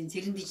барьгээд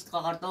цэрэн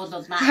дижитгоогоор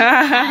дуулуулнаа.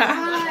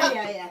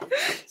 Яа.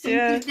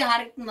 Сэнтэртэй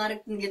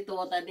харагдан гэдэг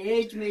дуулаад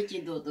ээж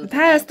мэжийн дуудууд.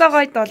 Та ястаа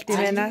гоё дуулт юм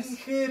байна.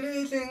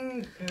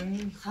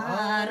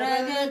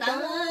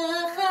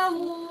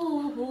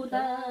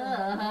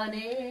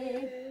 харагдаахаудане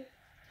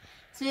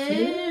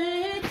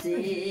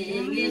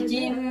цэцэгэ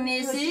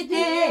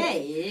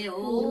жиммэстэй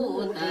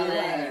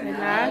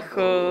удаа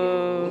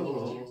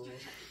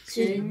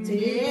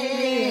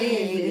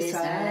Chindig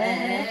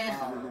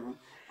sayang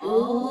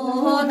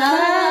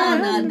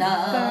odanada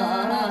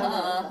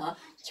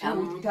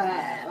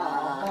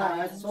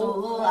chamtara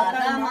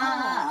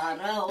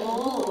suaramara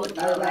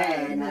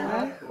odavena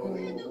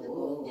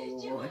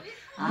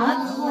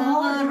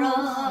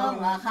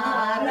adharang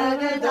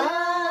haragda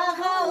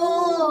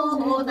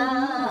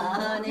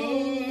odane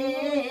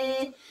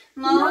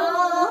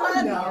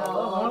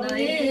madon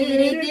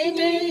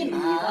iritini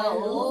ma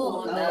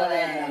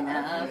odavena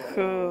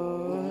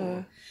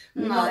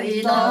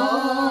너희도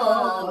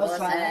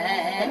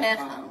고생한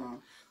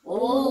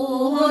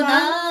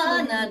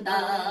오다나다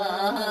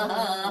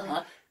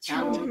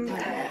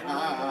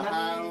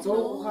참태한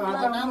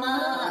소하다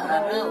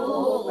말아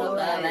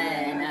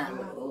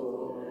오다메나고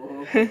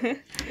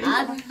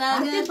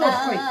아따그다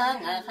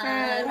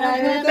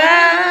하라그다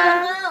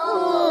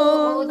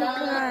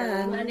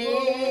오다네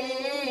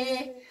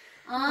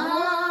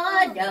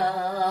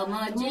아야마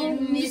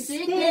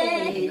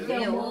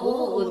짐미스게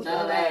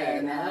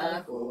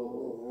오다메나고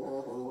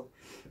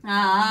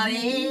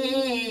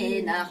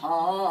아위나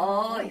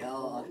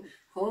허연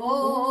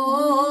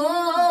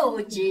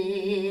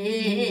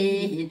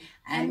호진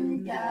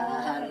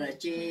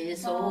안가르지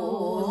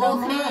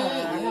소해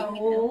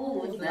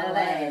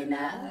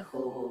오나라나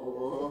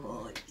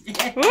호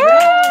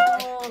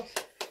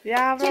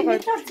Ямар гоё.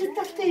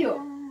 цэцэлтэй요.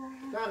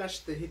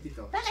 Байгаштай хэд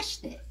илүү.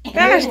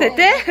 Байгаштай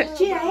тий?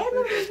 Чи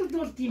амар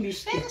дуулт юм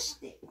биш.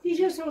 Байгаштай.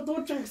 Тийшээс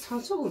дуулж байгаа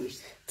сонсоогүй биш.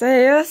 За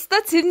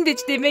яста цэрэн дэж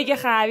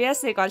дэмээгийнхаа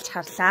авьяасыг олж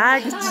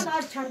харлаа гэж.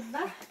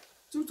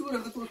 Зүгээр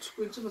хахад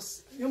болчихгүй чи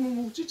бас юм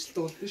мөгжиж л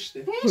дуулдаг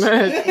шүү дээ.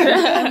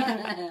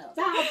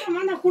 За одоо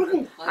манай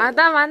хүргэн.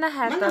 Адаа манай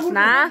хайр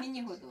дуулнаа.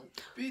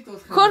 Би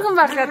дуулах. Хөргөн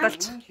барлаад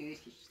болж.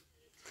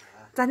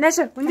 За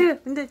наашаа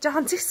үндэ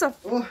жоохон цэгсэн.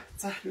 Оо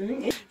за.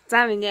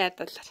 За миний хайр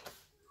дуулаар.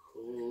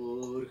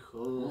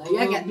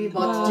 Яг би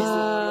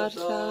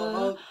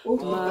бодчихсон.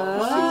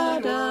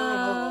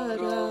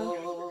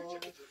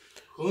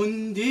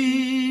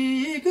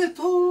 Хүндийг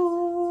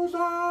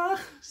туулах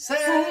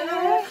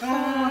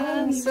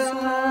сайхансан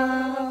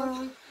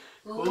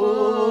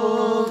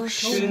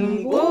Гошин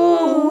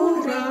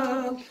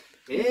буран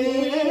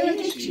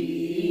ээжие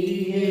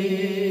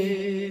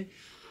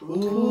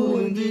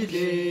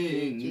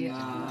Хүндилэн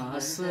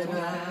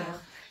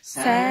асрах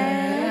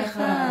сайхансан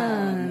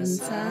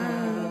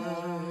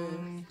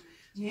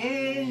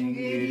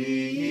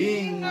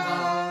Нэнгэрийн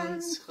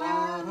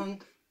ганцхан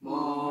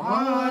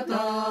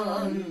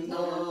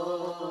Mohadanda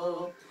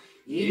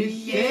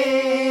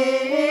Yeshua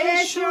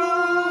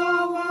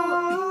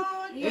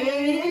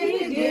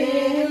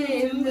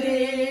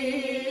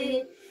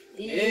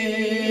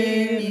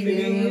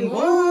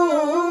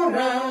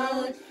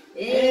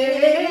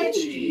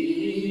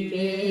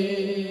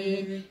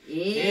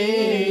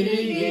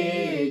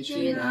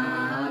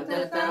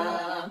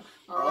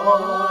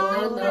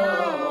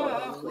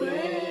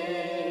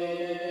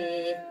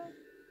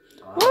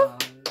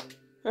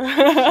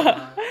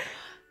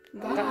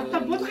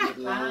Одоо булгаа.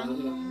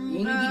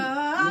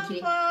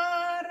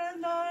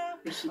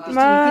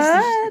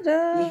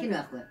 Нэг нь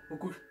байхгүй.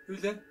 Үгүй юу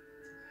лээ.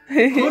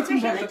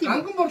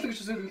 Анган борлог гэж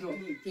үсэр гэлөө.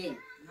 Тийм.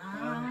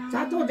 За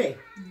дуудаа.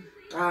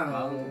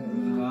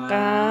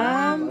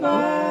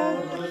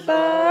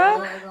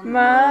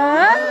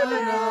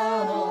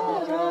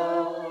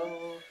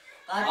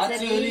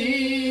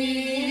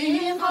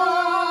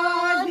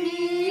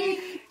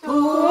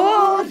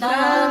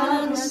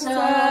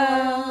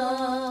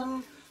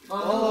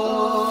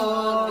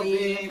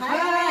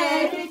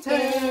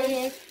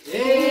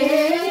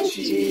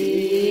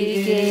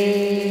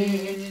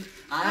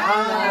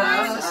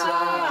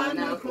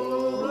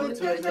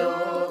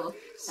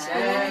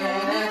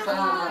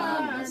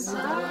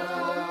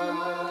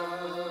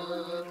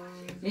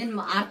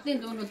 артын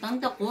дүүнүүд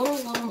дандаа 3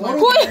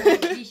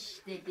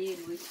 тийштэй дээр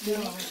үгүй.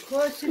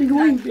 Коочрын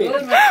юу юм бэ?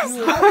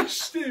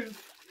 Штэ.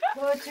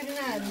 Коочрын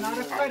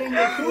нарахаар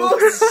ингэ.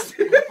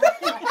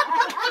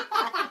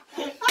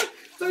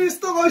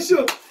 Чисто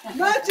гошо.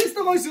 На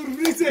чисто гошо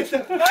сюрприз.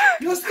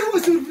 Ястаа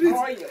сюрприз.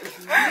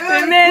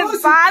 Эмээ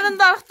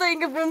баананд орохдоо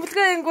ингээ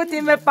бөмбөлгөө ингүү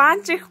тийм ээ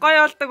баан ч их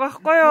гоё болдог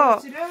байхгүй юу?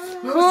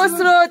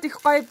 Хөөсрөөд их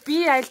гоё би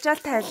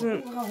альжаал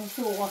тайлна.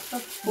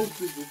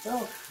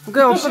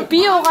 Үгүй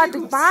би угаад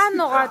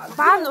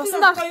баан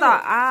усанд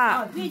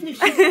орохдоо би нэг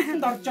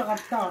шилхэнд орж байгаа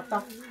та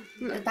одоо.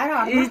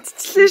 Дараа орно.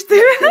 Идчихлээ шүү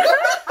дээ.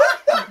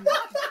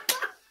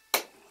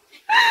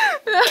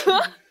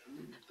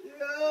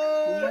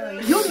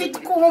 Юу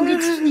мэдгүй хүн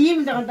гэж ийм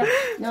л байгаа даа.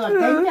 Нөгөө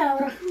тань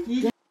аврах.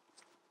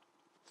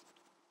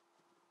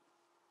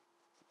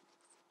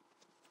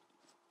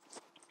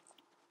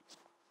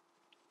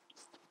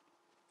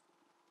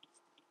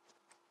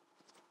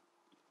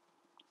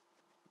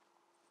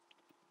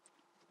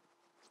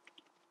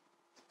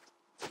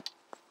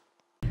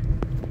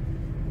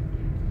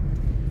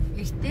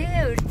 Ихтэй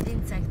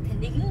урдын цагт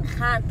нэгэн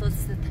хаан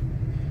тулсад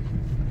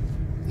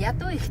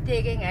ядуу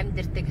ихтэйгэн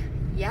амьдардаг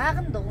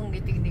яаган дуган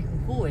гэдэг нэгэн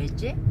хүү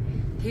байжээ.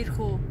 Тэр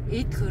хүү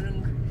эд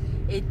хөрөнгө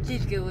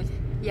эдлэл гэвэл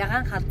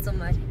ягаан халзан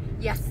маар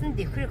ясан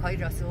дэвхрэг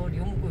хоёроос өөр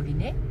юмгүй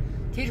гинэ.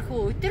 Тэр хүү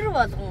өдөр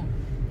болгон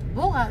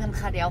бууг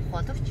агнахаар явах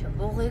боловч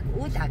буугыг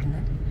үл агна.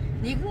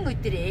 Нэгэн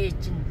өдөр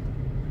ээж нь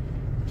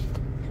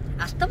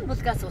алтан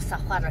булгаас ус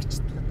авахаар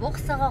очтол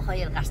бугсагаа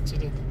хоёр гарч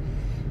ирээд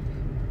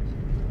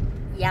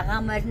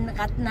ягаамар нь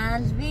гаднаа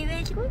л бий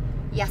байлгүй.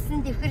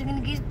 Ясан дэвхрэг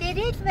нь гэр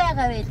дээрээ л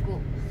байгаа байлгүй.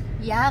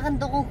 Яаган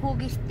дуган хүү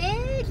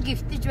гэртээ л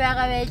гівтэж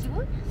байгаа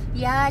байлгүй.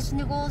 Яаж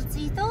нэг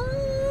уулзъя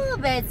дөө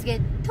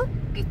байцгээд төг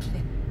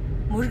гэтлээ.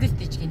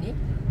 Мөргөлдөж гинэ.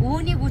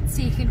 Үүнийг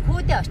үтсэн их нь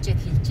хүүдээ очиод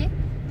хэлжээ.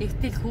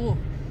 Тэгтэл хүү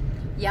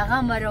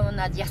ягаамаар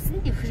унаад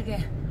ясан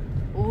дэвхрэг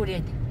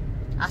өөрөөд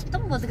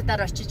алтан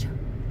булгадаар очиж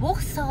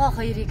бугсагаа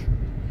хоёрыг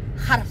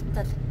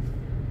харавтал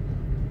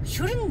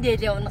шүрэн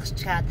дээлээ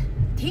унагчаад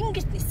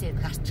тэнгэрт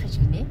нисээд гарчихж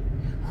гинэ.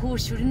 Хүү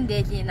шүрэн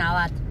дээлийн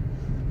аваад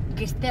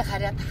гэртээ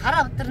хараад хар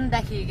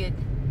авдрандаа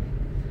хийгээд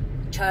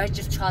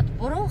чойжирчоод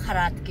буруу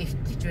хараад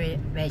гівтэж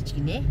байж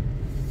гинэ.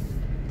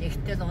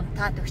 Тэгтэл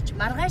унтаад өгч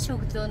маргааш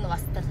өглөө нь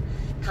бастал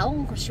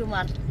 5 гушуум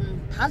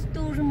алдан тал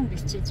дүүрэн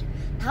бичиж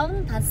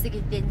 5 тансаг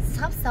эдэн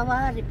сав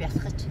саваар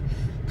бялхаж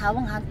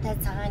 5 хантай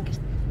цагаан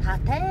гэрт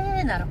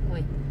таатай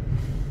нарахгүй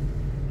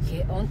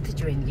унтаж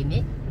байна гинэ.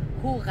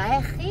 Хүү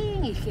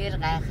гайхын ихээр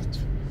гайхаж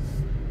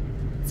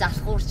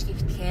залхуурч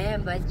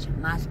гівтгэн болж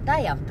малдаа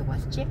явдаг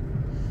болжээ.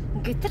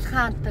 Гэтэл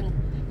хаантан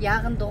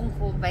яаган дуган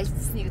хүү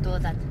байлцсныг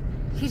дуулаад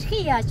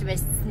хэрхэн яаж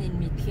байлцсныг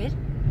мэдхээр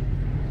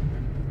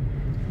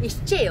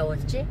илчээ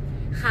явуулжээ.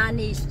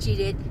 Хааны илч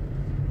ирээд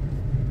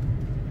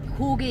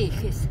хүүгээ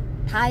ихэс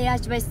та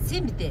яаж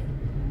байлцсан бэ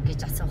гэж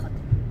асуухад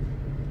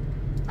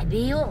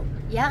би юу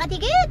яагаад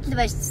игээд л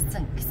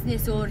байлцсан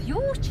гэснээс өөр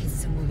юу ч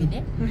хэлсэнгүй гинэ.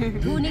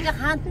 Түүнийг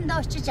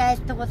хаантандаа очиж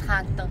айлдаг бол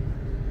хаантан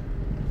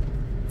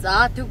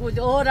за тэгвэл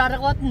өөр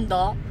арга бодно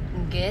доо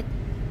ингээд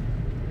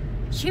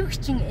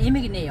шивгчин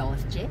эмэгнээ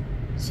явуулжээ.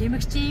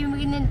 Шивгчин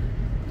эмэгнээ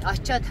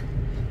очоод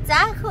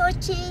за хөө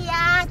чи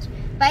яаж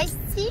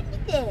байлцсан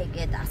бэ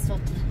гэд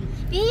асуудал.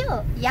 Би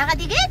юу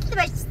яагаад игээд л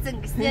байлцсан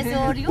гэснээс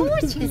өөр юу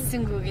ч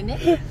хэлсэнгүй гинэ.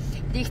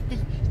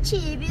 Тэгтэл чи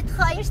бид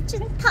хоёр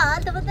чинь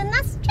таалбал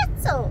нас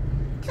чацуу.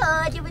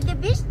 Таалбал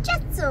биш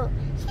чацуу.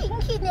 Хин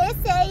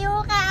хинээсээ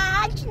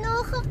юугааж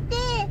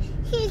нөхөвдөө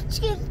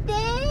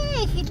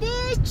хилчгэлдээ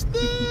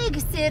хилээчдээ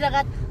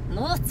гэсээрээ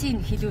нууцыг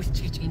хилүүлч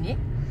гэж гинэ.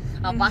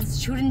 Бас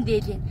шүрэн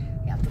дээлийн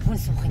хүн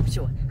суух юм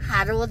шүү.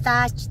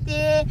 Харуулаач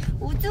дээ,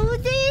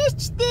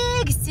 үзүүлээч дээ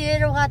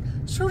гэсээрээ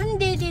шүрэн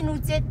дээлийн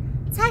үзээд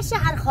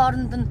цаашаа харах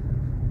хооронд нь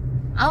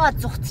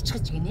аваад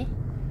зүхтчихэж гинэ.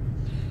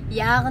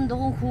 Яаган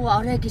дуган хүү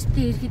орой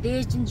гэртээ ирэхэд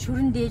ээж нь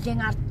шүрэн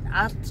дээлийн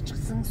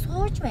алдчихсан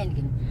сууж байна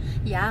гинэ.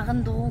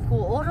 Яаган дуган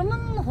хүү урам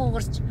нь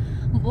хугарч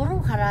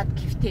буруу хараад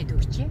гівтээд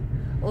өгчээ.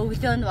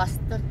 Өглөө нь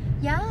бастал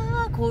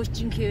яг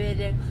хөөчин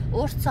хിവэрээ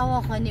урт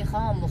цаваа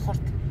хоньхоо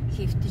мухарт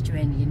хөвтөж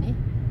байна гинэ.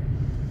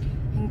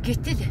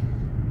 Гэтэл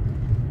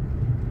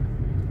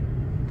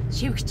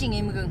шивгчин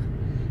эмгэн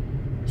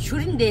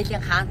шүрэн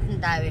дээлийн хаантан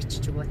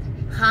даавч өгөөд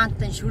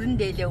хаантан шүрэн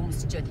дээлээ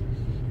өмсчөөд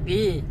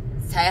би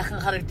сайхан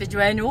харагдаж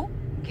байна уу?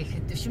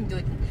 Гэхэд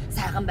төшөмдүүд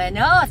сайхан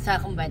байна.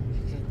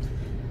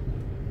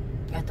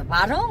 Ята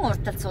баруун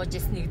уртал сууж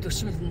ирснийг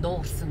төшмөлд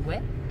дуугарсангүй.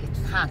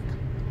 Гэтэл хаант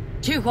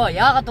чи хөө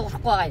яагаад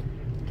дуурахгүй байгаа юм?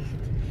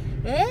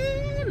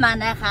 Гэхэд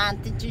манай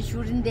хаант чинь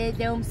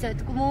шүрэндээ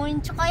өмсөдгүй мөн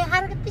энэ ч гоё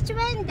харагдаж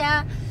байна да.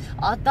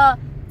 Одоо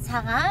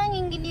цагаан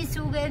ингэний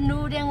сүгээр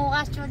нүрэн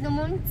угаачвал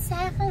мөн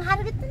сайхан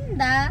харагдана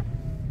да.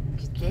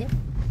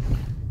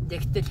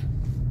 Тэгтэл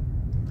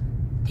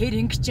тэр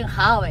ингэ чинь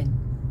хаа байна?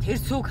 Тэр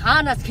сүг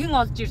хаанаас хэн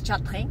олж ирч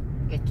чадах юм?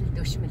 Гэтэл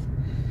төшмөл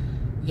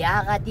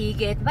яагаад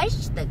ийгээд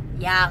баяждаг?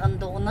 Яаган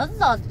дугнал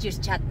олж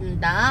ирч чадна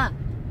да.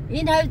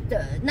 Энэ хавьд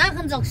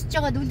наахан зогсож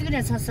байгаа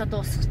дүлгэрээ сонсоод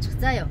дуусчих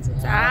заа юу.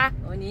 За.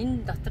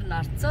 Энэ дотор нь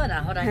орцоо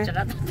хураач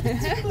жагаад.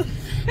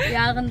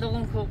 Яаган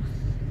дугн хөө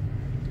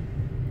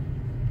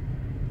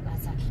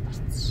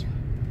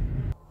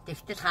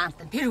Тэгтэл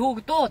хаантан тэр хүүг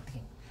дууд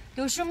гин.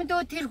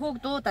 Төшөмдөө тэр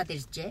хүүг дуудаад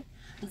иржээ.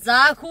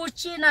 За хүү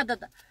чи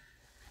надад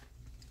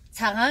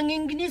цагаан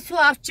ингэний сүү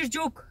авчирж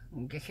өг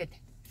гэхэд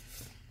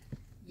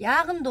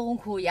яаган дуган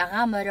хүү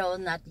ягаан морой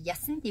унаад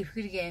ясан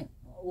дэвхэргэн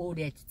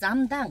өөрөөд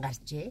замдаа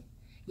гарчээ.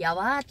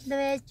 Яваад л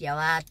байж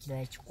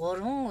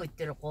 3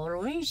 өдөр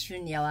 3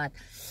 шөнө яваад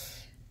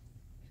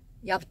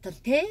явтал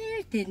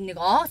тэр нэг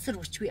оосор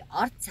хүчгүй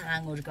орд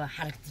цагаан өргөө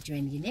харагдаж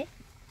байна гинэ.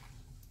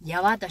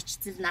 Яваад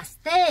очицэл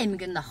настай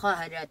эмгэн нохоо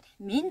хориод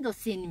минь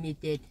дусын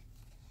мэдээд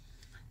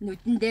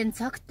нүдэндээ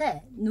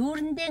цогтой,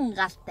 нүүрэндээ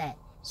галтай,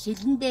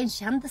 шилэндээ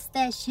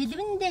шандастай,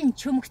 шилвэндээ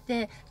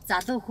чөмгтэй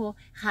залуу хөө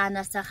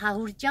хаанаас хаа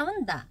хурж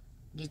явна да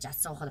гэж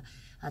асуухад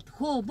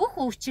хөө бүх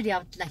өвчр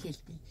явдлаа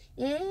хэлдэг.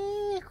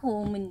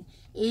 Хөөмн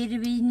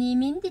эрвиний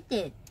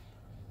миндтэй.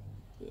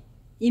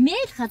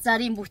 Эмээ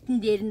хазарын бүтэн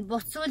дээр нь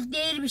буцвал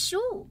дээр биш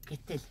үү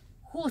гэтэл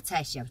хөө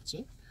цааш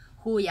явжээ.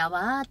 Хөө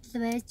яваад л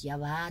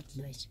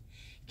байж.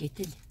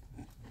 Гэтэл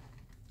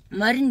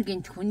морин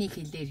гинт хүний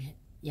хэлээр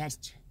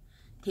ярьж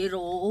тэр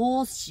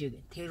уус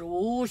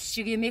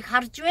шиг эмийг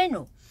харж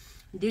байна уу?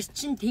 Тэр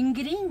чин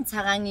тэнгэрийн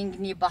цагаан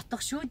ингэний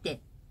ботох шүү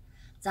дээ.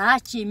 За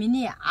чи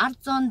миний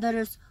ард зоон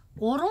дээрээс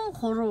 3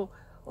 хуруу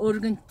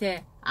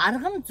өргөнтэй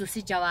аргам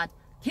зүсэж аваад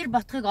тэр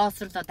ботхыг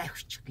оосрлоо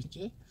давчих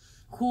гэжээ.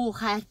 Хүү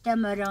хайртай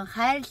морин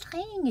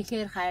хайрлахын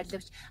ихээр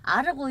хайрлагч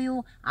арга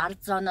уюу ард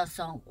зооноос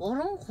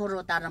 3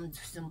 хуруу дарам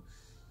зүсэн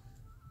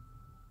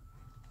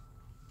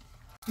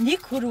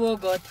нэг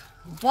хөрвөөгөөд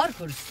бор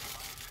хөрс.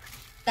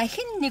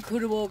 Дахин нэг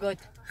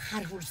хөрвөөгөөд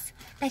хар хөрс.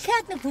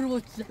 Дахиад нэг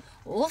хөрвөөд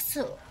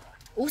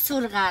ус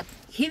ургаад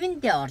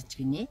хэвэндээ орж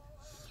гинэ.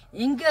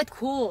 Ингээд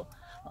хөө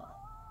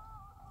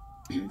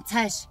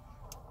цааш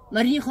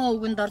морийнхоо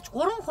үгэнд орж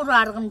 3 хуруу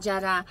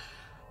аргамжаараа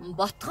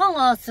ботгон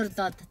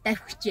оосрлоод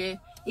давхижээ.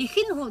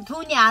 Ихэн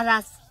түүний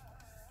араас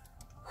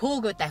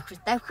хөөгөө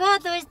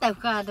давхаад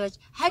байж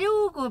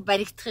хариуг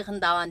баригдахын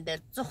даваан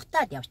дээр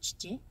зүхтаад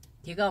явчихжээ.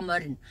 Тэгээ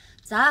морин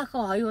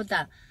заахаа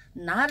хоёулаа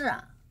нар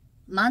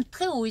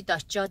мантахын үед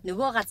очиод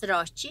нөгөө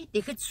газараа очие.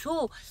 Тэгэхэд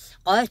сүү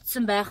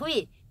гойцсон байх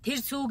вэ? Тэр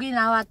сүүгийг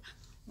аваад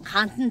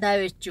хантан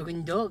давж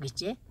өгөндөө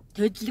гэжээ.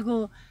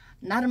 Төдөлгөө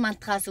нар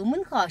мантахаас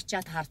өмнөхөө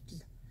очиад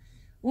хартал.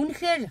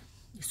 Үнэхээр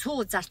сүү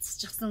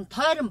зарцчихсан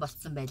тойрон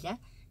болцсон байлаа.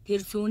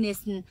 Тэр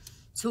сүүнээс нь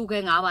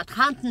сүүгэн аваад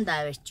хантан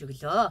давж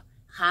өглөө.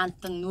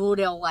 Хантан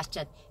нүрээ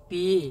угаачаад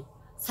би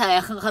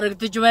сайхан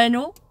харагдаж байна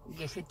уу?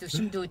 Гэхэд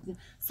төшмдүүд нь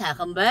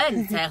сайхан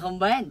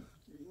байна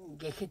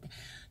гэхэд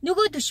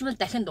нөгөө төшмөл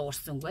дахин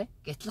дуурсангүй.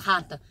 Гэтэл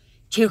хаант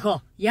чихөө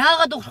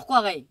яагаад дуурахгүй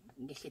байгаа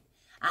юм гэхэд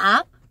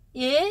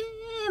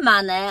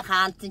манай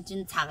хаант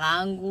чинь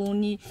цагаан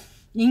гүний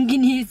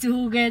ингэний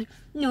зүгээр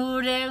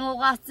нүрээ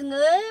угаасан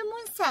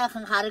мөн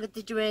сайхан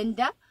харагдаж байна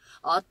да.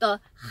 Одоо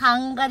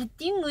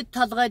хангардын үд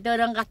толгой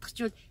дөрөн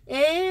гатгчвал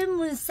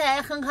мөн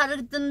сайхан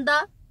харагдан да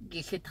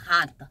гэхэд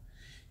хаант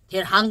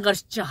тэр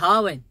хангарч хаа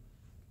вэ?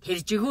 Тэр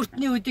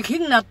жигүүртний үдийг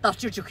хэн надад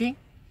авчирч өгөх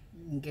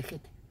юм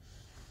гэхэд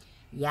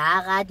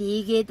яагаад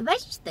ийгээд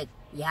баяждаг?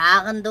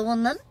 Яаган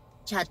дугнал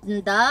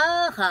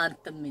чаданда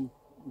хаантан минь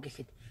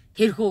гэхэд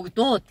тэр хүүг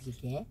дууд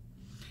гэлээ.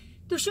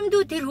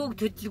 Төшөмдөө тэр хүүг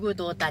төдөлгөө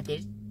дуудаад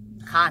ир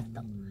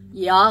хаантан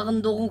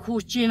яаган дуган хүү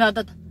чи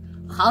надад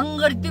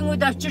хангардын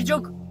үд авчирч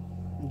өг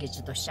гэж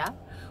душаа.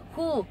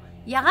 Хүү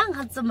ягаан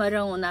халзан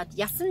морин унаад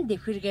ясан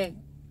дэвхэргээ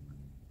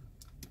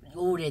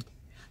өөрөөд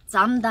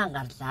замдаа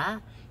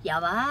гарлаа.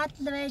 Яваад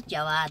л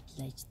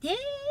байж.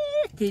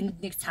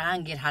 Тэнд нэг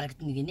цагаан гэр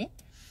харагдана гинэ.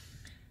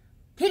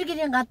 Тэр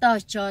гэрийн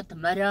гадаа очиод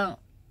морин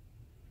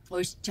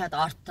уйчаад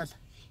ортол.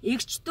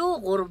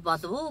 Игчдүү 3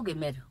 болов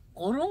гэмээр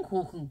 3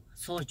 хүүхэн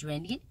сууж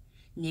байна гин.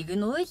 Нэг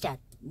нь уйлаад,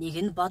 нэг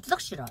нь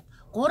бодлогошроод,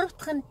 3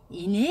 дахь нь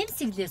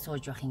инээмсэглээ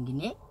сууж байх юм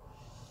гинэ.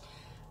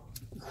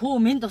 Хүү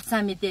минь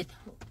дуцаа мэдээд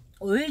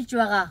уйлж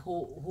байгаа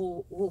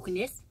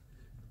хүүхнээс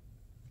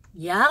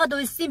яагаад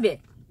уйлсан бэ?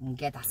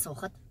 Ингээд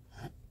асуухад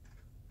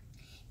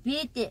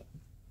бид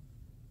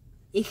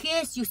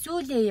эхээс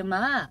юсүүлээ юм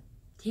аа.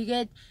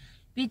 Тэгээд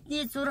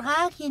бидний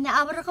 6-гийн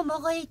авраган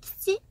могоо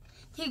идсэн.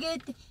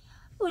 Тэгээд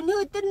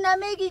өнөөдөр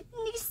намайг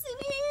иднэ гэсэн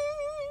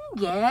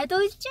гээд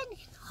уйлж байна.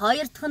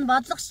 Хоёр дахь нь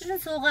бодлогошрон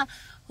сууга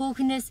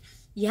хүүхнээс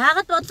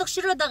яагаад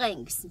бодлогошроод байгаа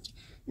юм гэсэн чи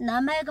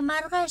намайг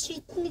маргааш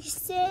идэнэ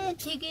гэсэн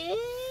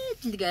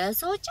тэгээд л гээ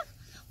сууж.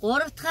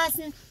 Гурав дахаас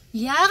нь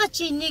яагаад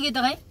чи инээгээд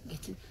байгаа юм?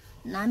 Гэтэл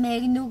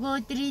намайг нөгөө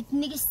өдөр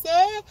идэнэ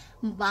гэсэн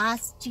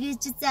бас ч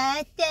гэж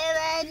зайтай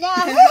байна.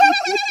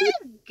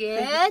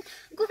 Гэт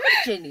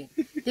гүрч нэг.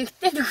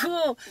 Тэгтээ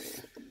нөхөө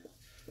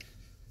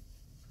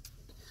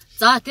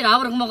за тэр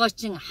авраг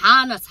могоочин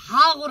хаанаас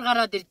хаагур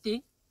гараад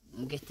ирдээ.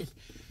 Гэтэл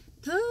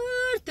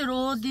тэр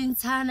уулын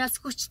цаанаас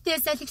хүчтэй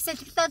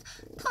салхилаад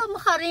том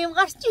харим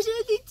гарч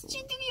ирээд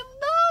идчихдэг юм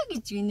даа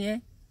гэж гинэ.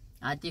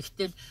 А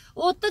тэгтэл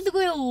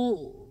удалгүй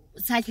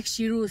салхи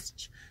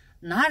ширүүлсч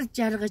нар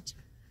жаргаж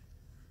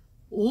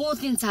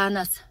уулын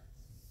цаанаас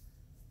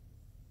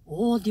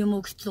уул юм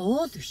уу гэтэл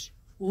уул биш.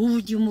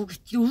 Үүд юм уу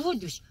гэтэл үүд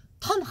биш.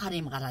 Том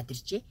харим гараад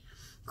иржээ.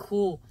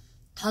 Хөө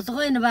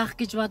толгой нь байх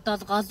гэж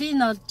бодоод голыг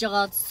нь олж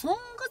агаад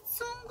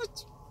сунгаж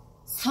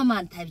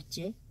сумаан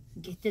тавьжээ.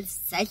 Гэтэл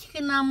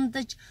салхи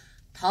намдаж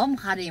том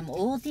харим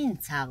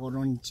уулын цаагаар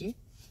унжээ.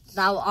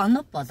 Лав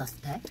онов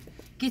бололтой.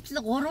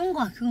 Гэтэл 3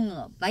 охин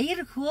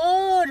баяр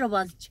хөөр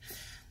болж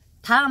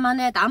та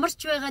манайд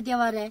амарч байгаад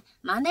яваарэ.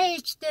 Манай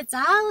ээжтэй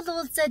заавал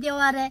уулзаад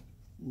яваарэ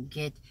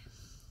гэд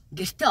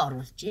гэртээ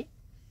оруулжээ.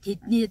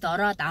 Тэдний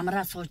дороод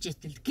амраа сууж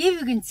итэл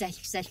гівгэн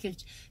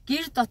салхилж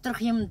гэр доторх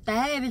юм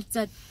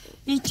дайвалзаад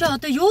эн чи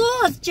одоо юу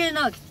болж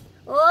байна гэд.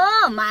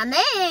 Оо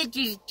манай ээж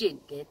ирж гин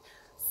гэд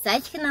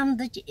салхи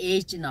намдаж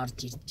ээж нь орж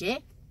иржээ.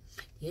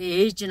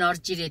 Ээж нь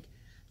орж ирээд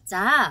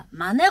за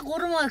манай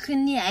 3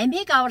 охины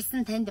амийг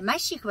аварсан танд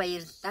маш их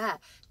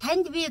баярлалаа.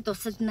 Танд би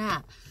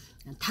тусалнаа.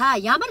 Та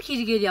ямар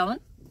хэрэгээр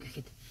явна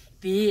гэхэд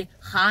би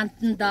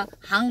хаантанда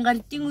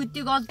хангардын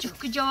үдийг олж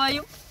өгөх гэж яваа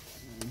юм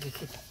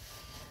гэхэд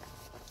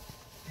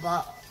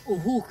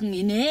хүүхэн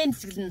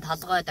инээмсэглэн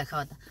толгой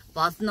дахиад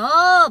болно.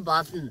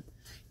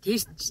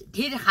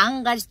 Тэр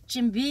хангарч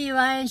чинь би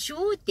байна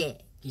шүү дээ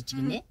гэж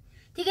гинэ.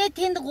 Тэгээд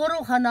тэнд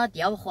 3 хоноод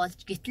явах болж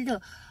гэтэл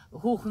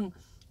хүүхэн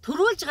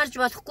төрүүлж гарч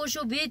болохгүй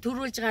шүү. Би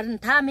төрүүлж гарна.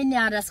 Та миний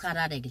араас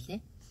гараарэ гэлээ.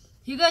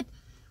 Тэгээд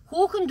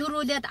хүүхэн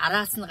төрүүлээд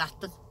араас нь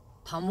гартал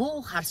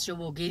томуу хар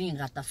шувуу гэрийн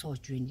гадаа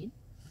сууж байна гин.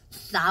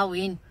 Лав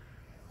энэ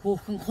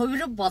хүүхэн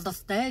хувирав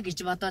бололтой гэж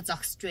бодоо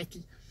зогсож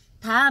байтал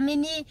та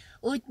миний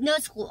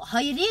өднөөс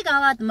 2-ыг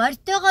аваад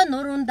морьтойгоо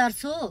нуруундаар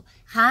суу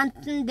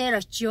хаантан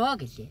дээр очиё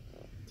гэлээ.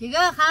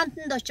 Тэгээ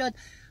хаантанд очиод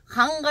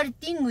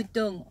хангардын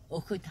өдөөн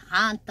өгөхөд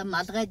хаанта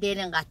малгай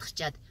дээрэн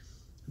гатгачаад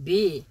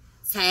би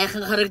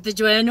сайхан харагдаж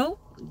байна уу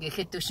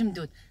гэхэд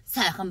төшмдүүд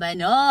сайхан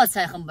байна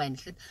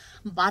гэхэд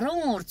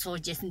баруун урд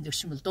сууж исэн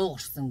төшмөл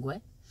дуугарсангүй.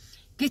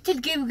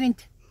 Гэтэл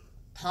гівгэнт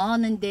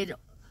тоонон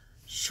дээр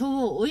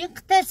шуу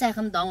уянгатай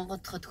сайхан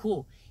донгодоход хүү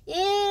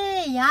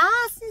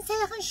яасан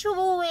сайхан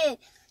шуу вэ?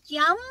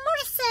 Ямар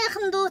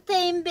сайхан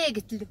дуутай юм бэ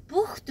гэтэл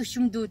бүх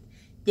төшмдүүд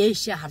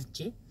дээшээ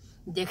харжээ.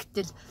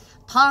 Тэгтэл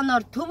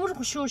тооноор төмөр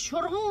шуу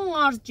шурган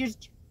орж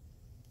ирж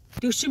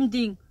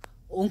төшмдийн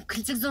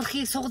өнгөлцөг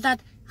зурхийг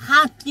суглаад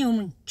хаантны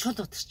өмнө чул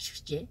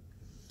утарчихжээ.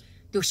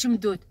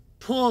 Төшмдүүд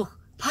пөөх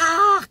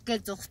паах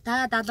гэж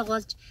зүхтаад алга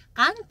болж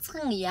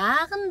ганцхан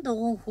яаган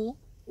дугуун хүү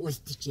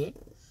үлдэжээ.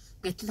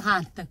 Гэтэл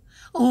хаантан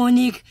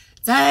өөнийг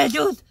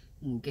зайлуул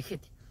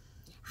гэхэд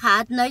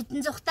хаад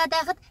ноёдон зүхтаад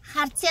байхад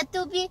харц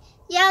ядуу би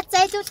яа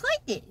зайлуулах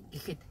вэ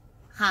гэхэд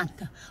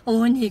хаантан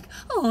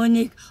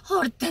өөнийг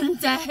хурдан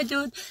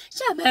зайлуул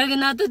шамайг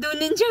надад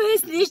үнэн ч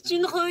байсны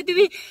чинь хойд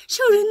би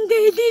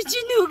шүрэндээлээ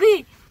чинь үгүй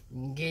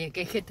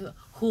гэхэд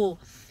хүү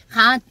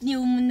хаантны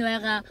өмнө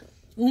байгаа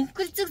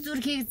өнгөлцөг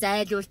зүрхийг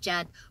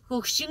зайлуулчаад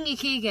хөгшин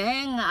ихийг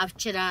айн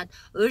авчираад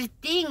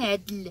урдын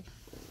адил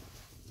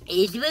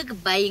элвэг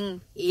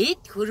баян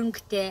эд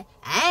хөрөнгөтэй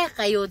ай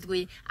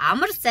гаюулгүй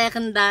амар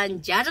сайхандаа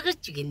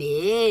жаргаж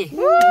гинэ.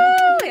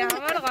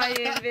 Ямар гоё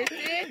юм бэ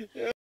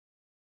тий.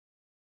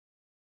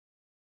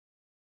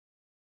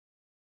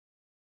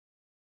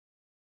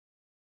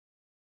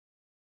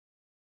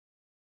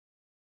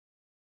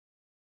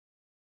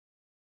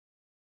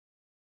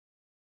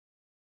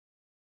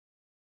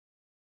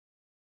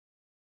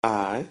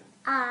 I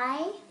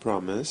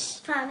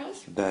promise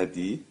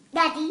Daddy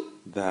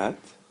that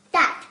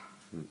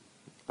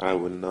I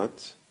will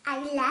not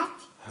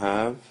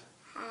have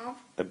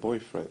a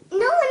boyfriend. No,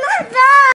 not that.